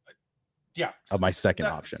 Of my second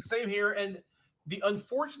option. Same here. And the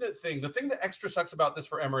unfortunate thing, the thing that extra sucks about this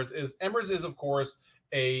for Emmers is, of course,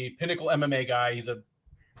 a pinnacle MMA guy. He's a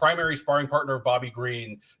primary sparring partner of Bobby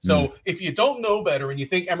Green. So if you don't know better and you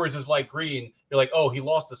think Emmers is like Green, you're like, oh, he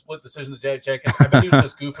lost the split decision to Jack Jenkins. I bet he was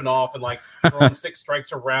just goofing off and like throwing 6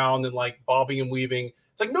 strikes around and like bobbing and weaving.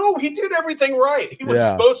 It's like, no, he did everything right. He was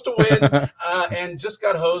supposed to win and just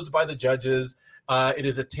got hosed by the judges. It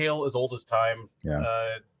is a tale as old as time.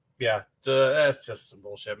 That's just some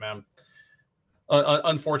bullshit, man.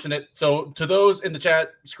 Unfortunate. So to those in the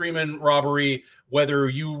chat screaming robbery, whether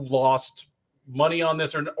you lost money on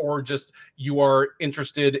this or just you are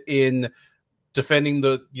interested in defending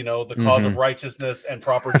the cause of righteousness and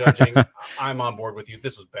proper judging, I'm on board with you.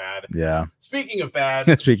 This was bad. Yeah. Speaking of bad,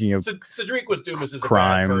 Cedric Dumas is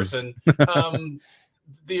crimes. A bad person.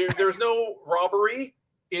 There's no robbery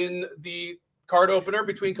in the card opener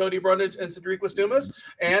between Cody Brundage and Cedric Dumas,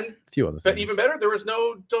 and a few other things. But even better, there was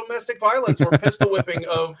no domestic violence or pistol whipping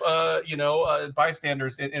of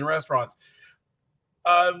bystanders in restaurants.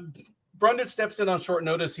 Brundage steps in on short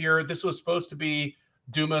notice here. This was supposed to be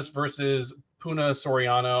Dumas versus Puna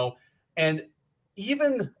Soriano, and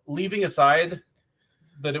even leaving aside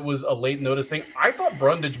that it was a late notice thing, I thought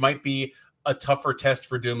Brundage might be a tougher test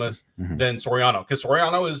for Dumas than Soriano, because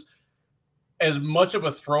Soriano is as much of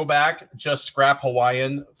a throwback, just scrap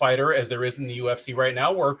Hawaiian fighter as there is in the UFC right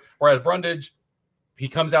now, whereas Brundage, he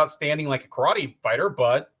comes out standing like a karate fighter,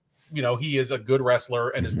 but he is a good wrestler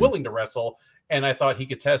and is willing to wrestle. And I thought he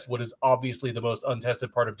could test what is obviously the most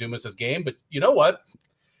untested part of Dumas's game. But you know what?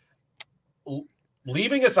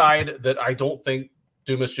 Leaving aside that I don't think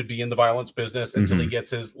Dumas should be in the violence business until he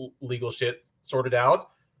gets his legal shit sorted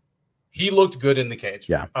out, he looked good in the cage.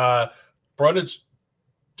 Yeah. Brundage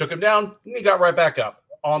took him down, and he got right back up.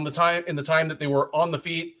 In the time that they were on the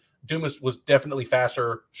feet, Dumas was definitely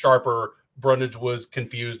faster, sharper. Brundage was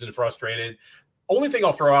confused and frustrated. Only thing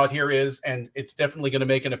I'll throw out here is, and it's definitely going to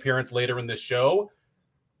make an appearance later in this show,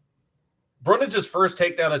 Brundage's first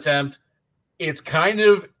takedown attempt, it's kind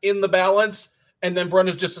of in the balance, and then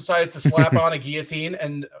Brundage just decides to slap on a guillotine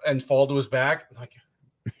and fall to his back. Like,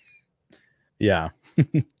 yeah.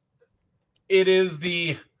 It is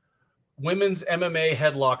the women's MMA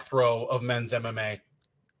headlock throw of men's MMA.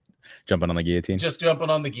 Jumping on the guillotine. Just jumping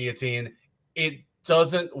on the guillotine. It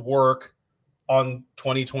doesn't work on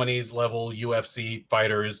 2020s level UFC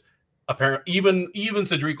fighters, apparently, even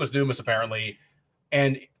Cedric Dumas apparently.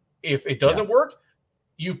 And if it doesn't work,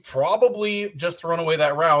 you've probably just thrown away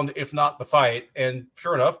that round, if not the fight. And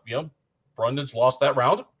sure enough, Brundage lost that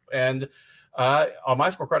round. And on my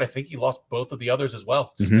scorecard, I think he lost both of the others as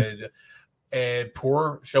well. Just a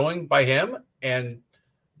poor showing by him, and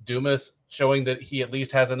Dumas showing that he at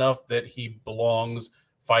least has enough that he belongs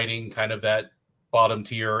fighting kind of that bottom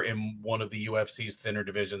tier in one of the UFC's thinner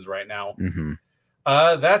divisions right now.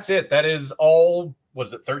 That's it. That is all. What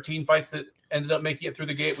is it? 13 fights that ended up making it through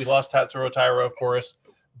the gate. We lost Tatsuro Taira, of course,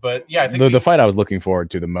 but yeah, I think the fight I was looking forward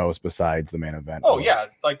to the most, besides the main event. Yeah,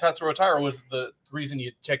 like Tatsuro Taira was the reason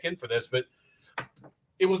you check in for this, but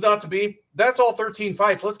it was not to be. That's all 13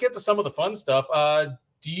 fights. Let's get to some of the fun stuff.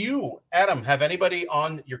 Do you, Adam, have anybody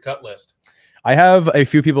on your cut list? I have a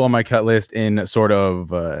few people on my cut list in sort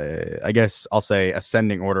of, I guess I'll say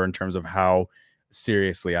ascending order in terms of how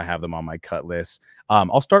seriously I have them on my cut list.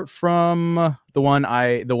 I'll start from I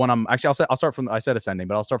said ascending,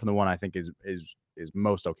 but I'll start from the one I think is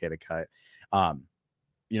most okay to cut.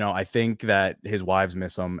 I think that his wives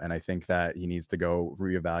miss him, and I think that he needs to go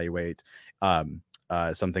reevaluate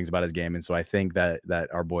some things about his game. And so I think that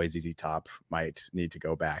our boy ZZ Top might need to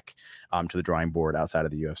go back to the drawing board outside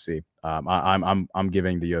of the UFC. I'm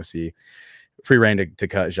giving the UFC free reign to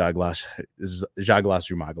cut Zhaglas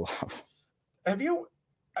Zhumagulov.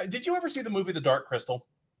 Did you ever see the movie The Dark Crystal?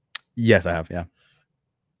 Yes, I have. Yeah.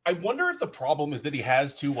 I wonder if the problem is that he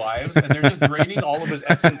has two wives and they're just draining all of his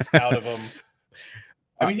essence out of him.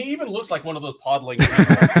 I mean, he even looks like one of those podlings.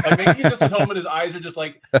 Like maybe he's just at home and his eyes are just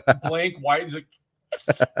like blank white. He's like,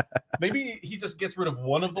 maybe he just gets rid of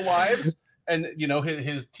one of the wives, and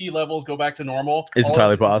his T levels go back to normal. It's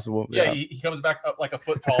entirely possible. Yeah, he comes back up like a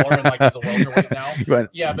foot taller and like he's a welterweight now.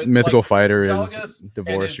 But mythical fighter is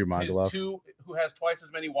divorced Zhumagulov, who has twice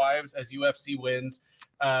as many wives as UFC wins.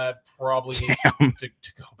 Probably needs to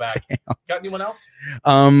go back. Damn. Got anyone else?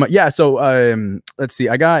 Yeah. So let's see.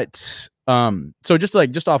 I got so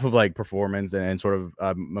just off of like performance and sort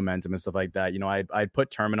of momentum and stuff like that. I'd put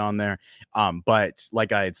Turman on there. But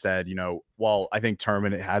like I had said, while I think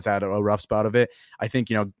Turman has had a rough spot of it, I think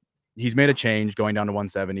he's made a change going down to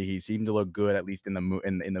 170. He seemed to look good, at least in the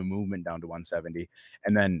movement down to 170,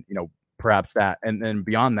 and then perhaps that, and then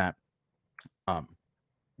beyond that,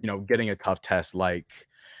 getting a tough test like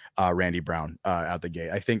Randy Brown out the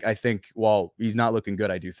gate. I think while he's not looking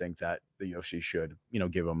good, I do think that the UFC should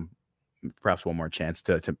give him perhaps one more chance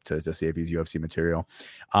to see if he's UFC material.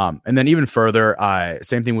 And then even further,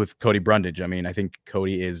 same thing with Cody Brundage. I mean, I think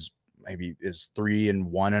Cody is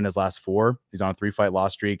 3-1 in his last 4. He's on a 3-fight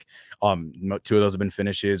loss streak. 2 of those have been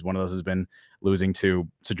finishes. One of those has been losing to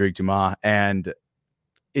Cedric Dumas. And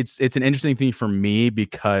it's an interesting thing for me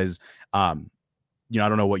because I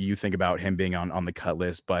don't know what you think about him being on the cut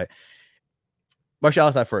list, but Marshall, I'll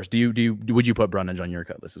ask that first. Would you put Brundage on your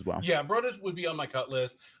cut list as well? Yeah, Brundage would be on my cut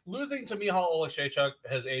list. Losing to Michal Oleksiejczuk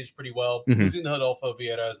has aged pretty well. Losing to Rodolfo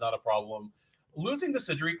Vieira is not a problem. Losing to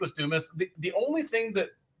Cedric Dumas, the only thing that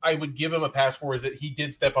I would give him a pass for is that he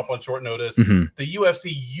did step up on short notice. The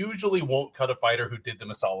UFC usually won't cut a fighter who did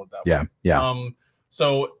them a solid that way. Yeah.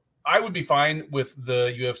 So I would be fine with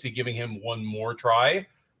the UFC giving him one more try,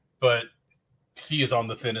 but he is on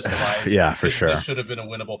the thinnest of ice. Yeah, for sure. This should have been a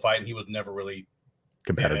winnable fight, and he was never really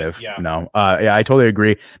competitive. Yeah. Yeah, I totally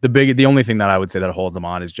agree. The only thing that I would say that holds him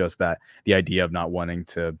on is just that the idea of not wanting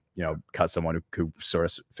to, cut someone who sort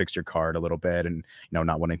of fixed your card a little bit, and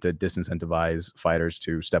not wanting to disincentivize fighters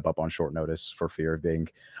to step up on short notice for fear of being,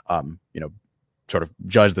 sort of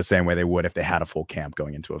judged the same way they would if they had a full camp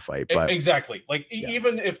going into a fight. But exactly, like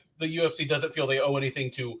even if the UFC doesn't feel they owe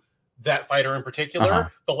anything to that fighter in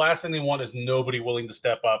particular, the last thing they want is nobody willing to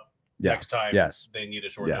step up next time they need a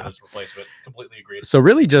short notice replacement. Completely agreed. So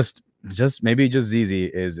really just maybe just ZZ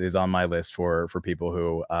is on my list for people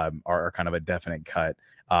who are kind of a definite cut.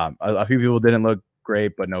 A few people didn't look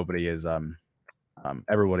great, but nobody is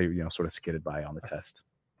everybody sort of skidded by on the test.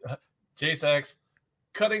 J-Sex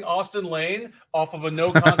cutting Austin Lane off of a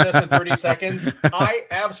no contest in 30 seconds. I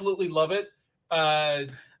absolutely love it. The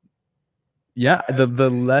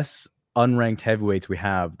less unranked heavyweights we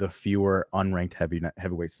have, the fewer unranked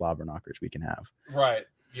heavyweight slobber knockers we can have. Right.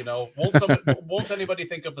 Won't anybody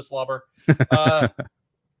think of the slobber?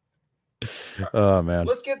 Oh man.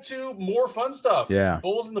 Let's get to more fun stuff. Yeah.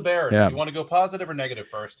 Bulls and the Bears. Yeah. You want to go positive or negative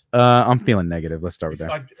first? I'm feeling negative. Let's start with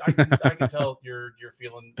that. I can tell you're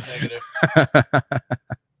feeling negative.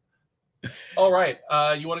 All right.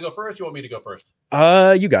 You want to go first? You want me to go first?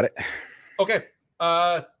 You got it. Okay.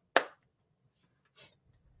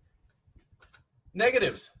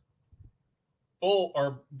 Negatives. Bull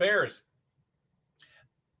or Bears.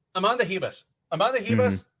 Amanda Ribas.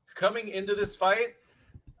 Coming into this fight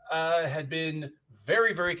had been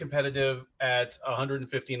very, very competitive at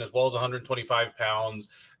 115 as well as 125 pounds,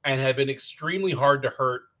 and had been extremely hard to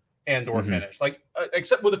hurt and or finish. Like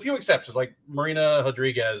except with a few exceptions, like Marina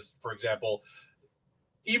Rodriguez, for example.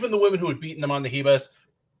 Even the women who had beaten Amanda Ribas,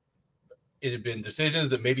 it had been decisions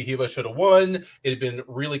that maybe Ribas should have won. It had been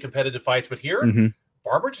really competitive fights, but here,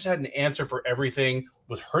 Barbara just had an answer for everything,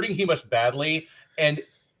 was hurting Ribas badly, and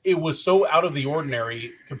it was so out of the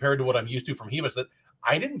ordinary compared to what I'm used to from Ribas that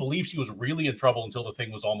I didn't believe she was really in trouble until the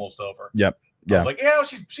thing was almost over. Yep. Yeah. I was like, yeah,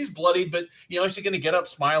 she's bloodied, but she's going to get up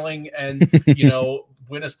smiling and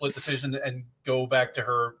win a split decision and go back to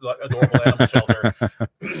her adorable animal shelter.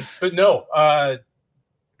 But no, a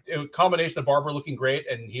combination of Barbara looking great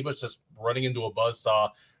and Ribas just running into a buzzsaw.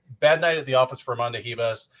 Bad night at the office for Amanda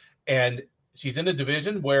Ribas, and she's in a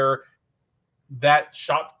division where that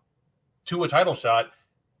shot to a title shot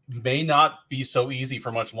may not be so easy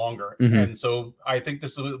for much longer. And so I think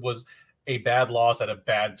this was a bad loss at a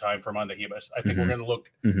bad time for Amanda Ribas. I think we're going to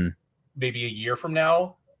look maybe a year from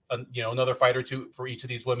now, another fight or two for each of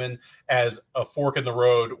these women as a fork in the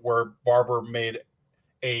road where Barbara made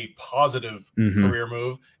a positive career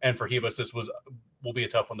move. And for Ribas, this will be a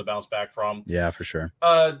tough one to bounce back from. Yeah, for sure.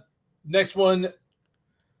 Next one,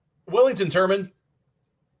 Wellington Turman.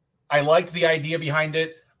 I liked the idea behind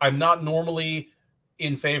it. I'm not normally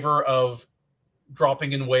in favor of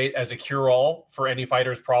dropping in weight as a cure-all for any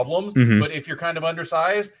fighter's problems. But if you're kind of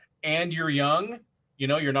undersized and you're young,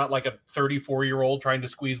 you're not like a 34-year-old trying to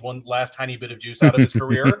squeeze one last tiny bit of juice out of his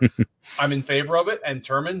career. I'm in favor of it. And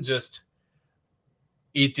Turman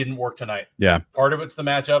it didn't work tonight. Yeah. Part of it's the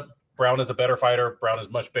matchup. Brown is a better fighter. Brown is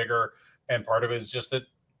much bigger. And part of it is just that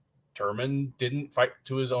Turman didn't fight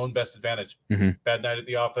to his own best advantage. Bad night at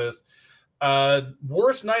the office.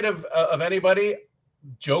 Worst night of anybody.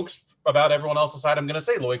 Jokes about everyone else aside, I'm going to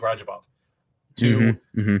say Loic Rajabov to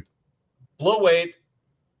blow weight,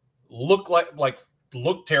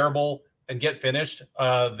 look terrible, and get finished.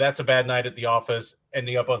 That's a bad night at the office,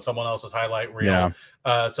 ending up on someone else's highlight reel.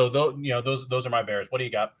 So those are my Bears. What do you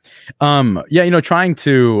got? Trying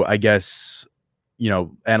to, I guess,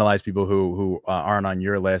 analyze people who aren't on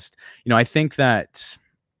your list. I think that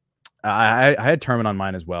I had Turman on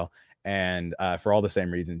mine as well. And for all the same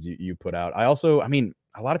reasons you put out. I also,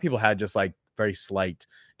 a lot of people had just like very slight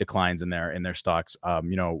declines in their stocks.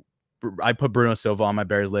 I put Bruno Silva on my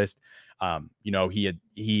Bears list.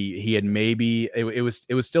 He had maybe it was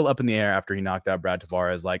still up in the air after he knocked out Brad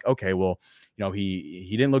Tavares. Like, okay, well, he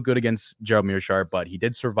didn't look good against Gerald Meerschaert, but he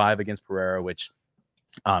did survive against Pereira, which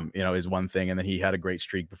is one thing. And then he had a great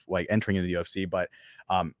streak before, like entering into the UFC. But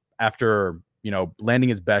after landing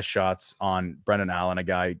his best shots on Brendan Allen, a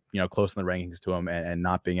guy, close in the rankings to him and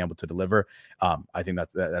not being able to deliver. I think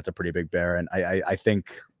that's a pretty big bear. And I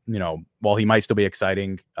think, while he might still be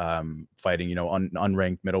exciting, fighting,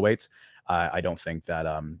 unranked middleweights, I don't think that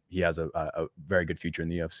he has a very good future in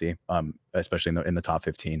the UFC, especially in the top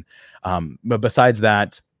 15. But besides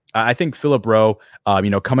that, I think Philip Rowe,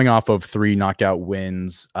 coming off of 3 knockout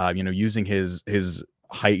wins, using his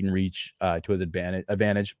height and reach to his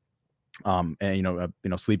advantage. And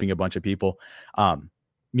sleeping a bunch of people.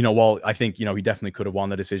 While I think he definitely could have won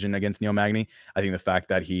the decision against Neil Magny, I think the fact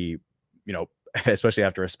that he especially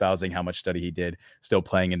after espousing how much study he did, still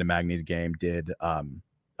playing into Magny's game, did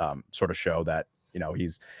sort of show that,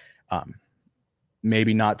 he's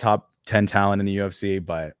maybe not top 10 talent in the UFC,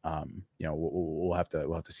 but we'll have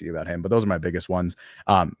to see about him. But those are my biggest ones.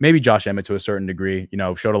 Maybe Josh Emmett to a certain degree,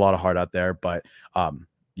 showed a lot of heart out there, but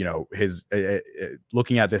his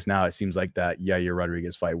looking at this now, it seems like that Yair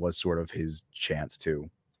Rodriguez fight was sort of his chance to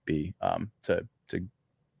be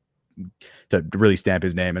to really stamp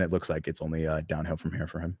his name, and it looks like it's only downhill from here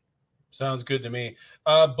for him. Sounds good to me.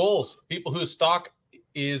 Bulls, people whose stock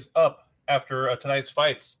is up after tonight's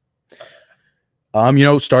fights.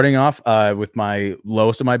 Starting off with my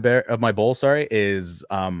lowest of my bowl, is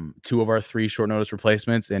two of our three short notice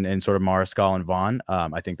replacements in sort of Mariscal and Vaughn.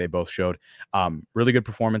 I think they both showed really good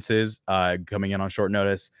performances coming in on short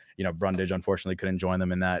notice. Brundage unfortunately couldn't join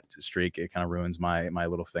them in that streak. It kind of ruins my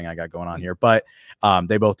little thing I got going on here, but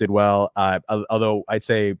they both did well. Although I'd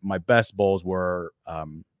say my best bowls were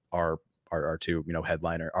our two,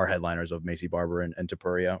 headliners of Macy Barber and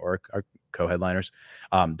Topuria, or our co-headliners.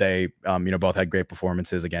 They, both had great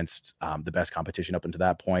performances against the best competition up until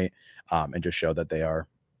that point, and just show that they are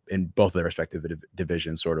in both of their respective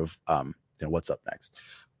divisions, sort of, what's up next.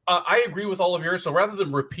 I agree with all of yours. So rather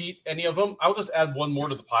than repeat any of them, I'll just add one more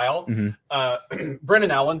to the pile. Mm-hmm.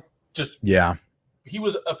 Brendan Allen, he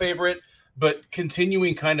was a favorite, but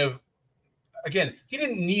continuing kind of, again, he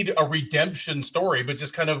didn't need a redemption story, but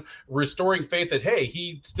just kind of restoring faith that, hey,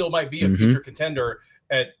 he still might be a future contender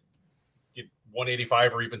at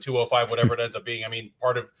 185 or even 205, whatever it ends up being. I mean,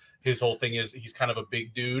 part of his whole thing is he's kind of a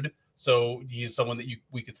big dude. So he's someone that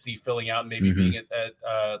we could see filling out and maybe being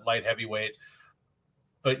at light heavyweight.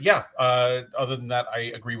 But yeah, other than that,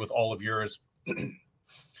 I agree with all of yours.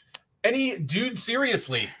 Any dude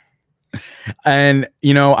seriously? And,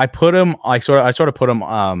 I put him, I sort of put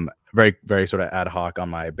him, very, very sort of ad hoc on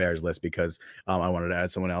my Bears list because I wanted to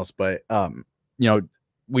add someone else. But,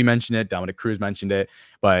 we mentioned it. Dominic Cruz mentioned it.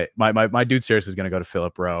 But my dude seriously is going to go to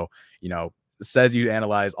Philip Rowe. Says you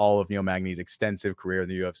analyze all of Neil Magny's extensive career in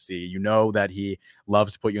the UFC. You know that he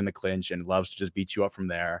loves to put you in the clinch and loves to just beat you up from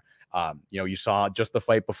there. You saw just the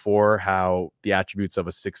fight before how the attributes of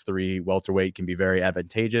a 6'3" welterweight can be very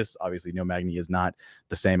advantageous. Obviously, Neil Magny is not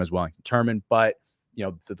the same as Wellington Turman, but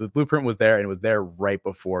the blueprint was there, and it was there right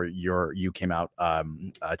before you came out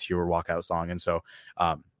to your walkout song. And so,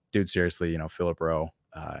 dude, seriously, Philip Rowe,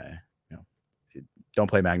 don't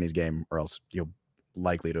play Magny's game, or else you'll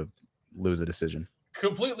likely to lose a decision.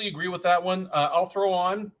 Completely agree with that one. I'll throw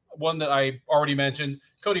on one that I already mentioned,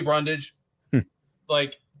 Cody Brundage.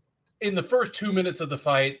 Like in the first 2 minutes of the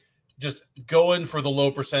fight, just going for the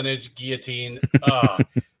low percentage guillotine.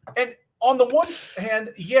 And on the one hand,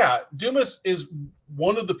 Dumas is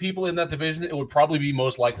one of the people in that division it would probably be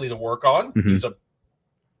most likely to work on. He's a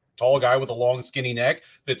tall guy with a long, skinny neck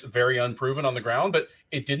that's very unproven on the ground, but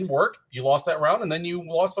it didn't work. You lost that round, and then you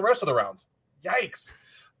lost the rest of the rounds. Yikes.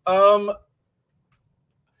 I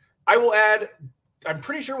will add, I'm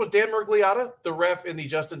pretty sure it was Dan Miragliotta, the ref in the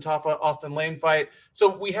Justin Tafa Austin Lane fight.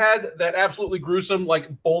 So we had that absolutely gruesome, like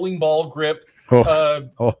bowling ball grip,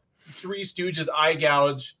 Three Stooges eye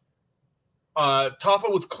gouge.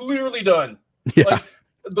 Tafa was clearly done. Yeah. Like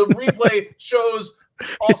the replay shows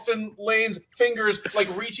Austin Lane's fingers like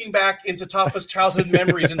reaching back into Tafa's childhood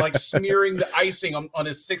memories and like smearing the icing on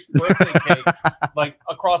his 6th birthday cake, like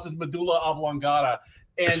across his medulla oblongata.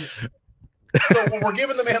 And so we're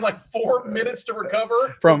giving the man like 4 minutes to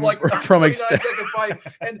recover from like a 29-second fight.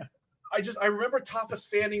 And I remember Tafa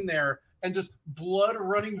standing there and just blood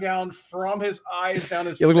running down from his eyes down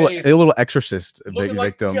his face. A little Exorcist looking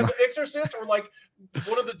like, victim. Yeah, the Exorcist, or like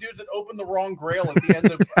one of the dudes that opened the wrong grail at the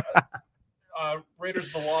end of Raiders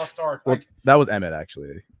of the Lost Ark. Well, that was Emmett,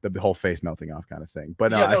 actually. The whole face melting off kind of thing.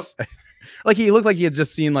 But like he looked like he had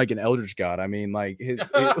just seen like an Eldritch God. I mean, like he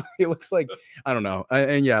looks like, I don't know.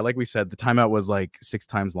 And yeah, like we said, the timeout was like 6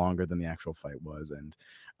 times longer than the actual fight was. And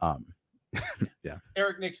yeah.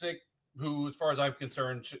 Eric Nixick, who, as far as I'm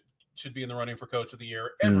concerned, should be in the running for Coach of the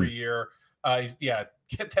Year every year.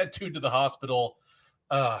 Get that dude to the hospital.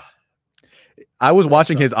 I was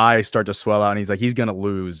watching his eyes start to swell out, and he's going to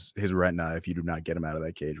lose his retina if you do not get him out of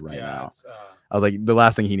that cage now. I was like, the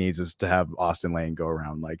last thing he needs is to have Austin Lane go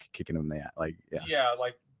around like kicking him in the like,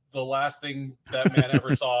 like the last thing that man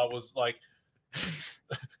ever saw was like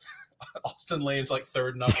Austin Lane's like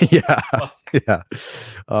third knuckle. Yeah.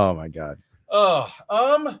 Oh my God.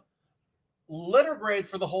 Letter grade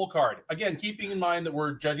for the whole card. Again, keeping in mind that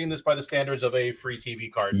we're judging this by the standards of a free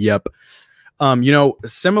TV card. Yep.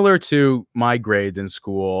 Similar to my grades in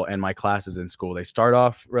school and my classes in school, they start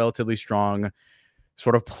off relatively strong,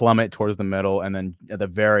 sort of plummet towards the middle, and then at the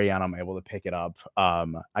very end, I'm able to pick it up.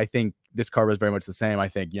 I think this card was very much the same. I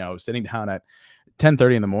think, sitting down at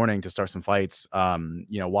 10:30 in the morning to start some fights,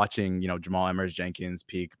 watching, Jamal Emmers, Jenkins,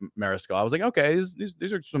 Peak, Mariscal, I was like, okay,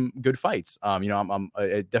 these are some good fights.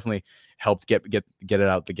 It definitely helped get it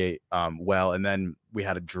out the gate well. And then we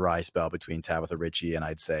had a dry spell between Tabitha Ritchie and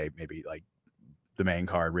I'd say maybe like the main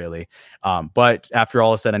card, really. But after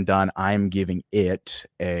all is said and done, I'm giving it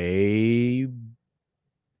a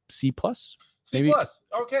C+. C+.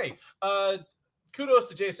 Okay. Kudos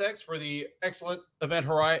to JSX for the excellent Event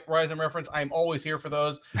Horizon reference. I'm always here for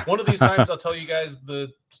those. One of these times, I'll tell you guys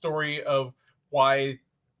the story of why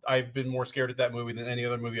I've been more scared at that movie than any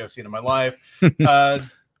other movie I've seen in my life.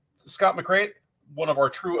 Scott McCrate, one of our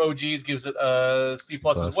true OGs, gives it a C+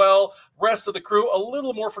 as well. Rest of the crew, a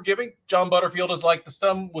little more forgiving. John Butterfield is like, the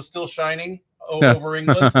sun was still shining over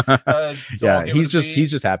England. So he's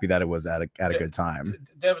just happy that it was at a good time.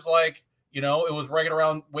 Dev's like, it was right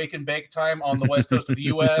around wake and bake time on the west coast of the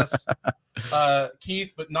U.S.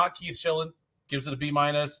 Keith, but not Keith Schillen, gives it a B-.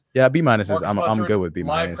 Yeah, B- is I'm good with B-.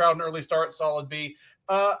 Live crowd and early start, solid B.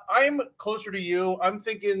 I'm closer to you. I'm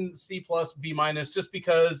thinking C+, B-, just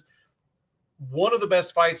because one of the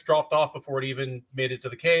best fights dropped off before it even made it to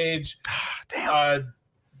the cage. Damn.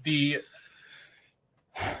 The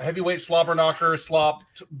heavyweight slobber knocker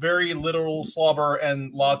slopped very literal slobber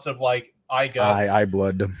and lots of like eye guts, eye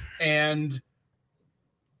blood. And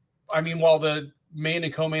I mean, while the main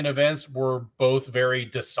and co-main events were both very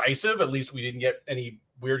decisive, at least we didn't get any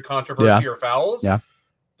weird controversy or fouls. Yeah,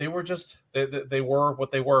 they were just they were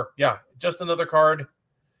what they were. Yeah, just another card.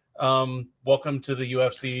 Welcome to the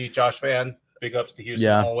UFC, Josh Fan. Big ups to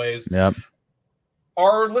Houston always. Yeah.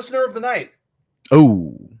 Our listener of the night.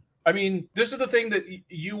 Oh. I mean, this is the thing that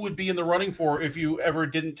you would be in the running for if you ever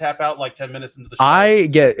didn't tap out like 10 minutes into the show. I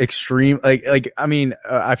get extreme, I mean,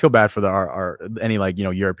 I feel bad for our any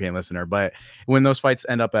European listener, but when those fights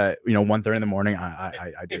end up at 1:30 in the morning,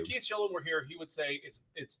 I do. If Keith Schillen were here, he would say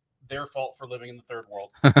it's their fault for living in the third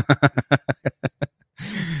world.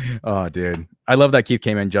 Oh, dude, I love that Keith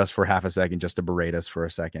came in just for half a second, just to berate us for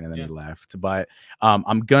a second, and then he left. But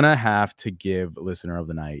I'm gonna have to give listener of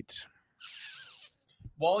the night.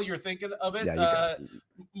 While you're thinking of it, yeah,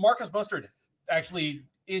 Marcus Mustard actually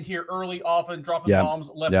in here early, often dropping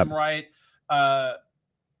bombs left and right.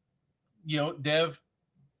 Dev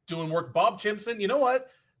doing work. Bob Chimpson, you know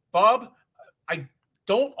what, Bob? I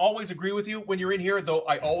don't always agree with you when you're in here, though.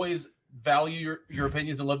 I always value your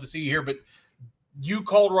opinions and love to see you here. But you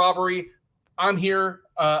called robbery. I'm here.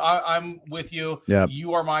 I'm with you. Yeah.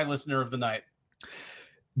 You are my listener of the night.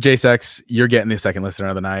 JSX, you're getting the second listener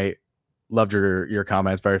of the night. Loved your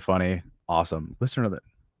comments. Very funny. Awesome. Listener of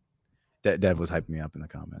the Dev was hyping me up in the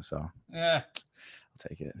comments. So I'll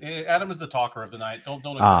take it. Adam is the talker of the night. Don't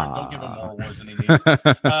give him more awards than he needs.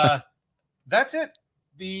 That's it.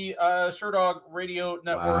 The Sherdog Radio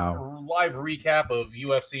Network live recap of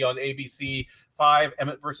UFC on ABC 5,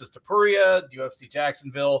 Emmett versus Topuria, UFC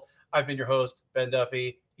Jacksonville. I've been your host, Ben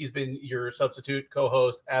Duffy. He's been your substitute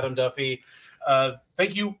co-host, Adam Duffy.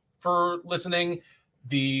 Thank you for listening.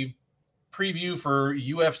 The preview for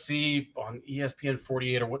UFC on ESPN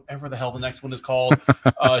 48 or whatever the hell the next one is called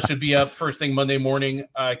should be up first thing Monday morning.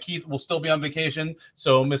 Keith will still be on vacation,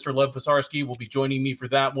 so Mr. Lev Pisarski will be joining me for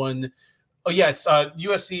that one. Oh, yeah, it's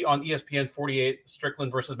UFC on ESPN 48,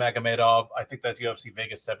 Strickland versus Magomedov. I think that's UFC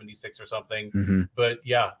Vegas 76 or something. Mm-hmm. But,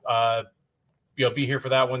 yeah, be here for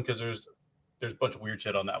that one because there's a bunch of weird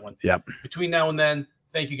shit on that one. Yep. Between now and then,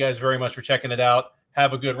 thank you guys very much for checking it out.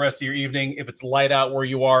 Have a good rest of your evening. If it's light out where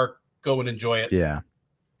you are, go and enjoy it. Yeah.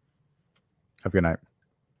 Have a good night.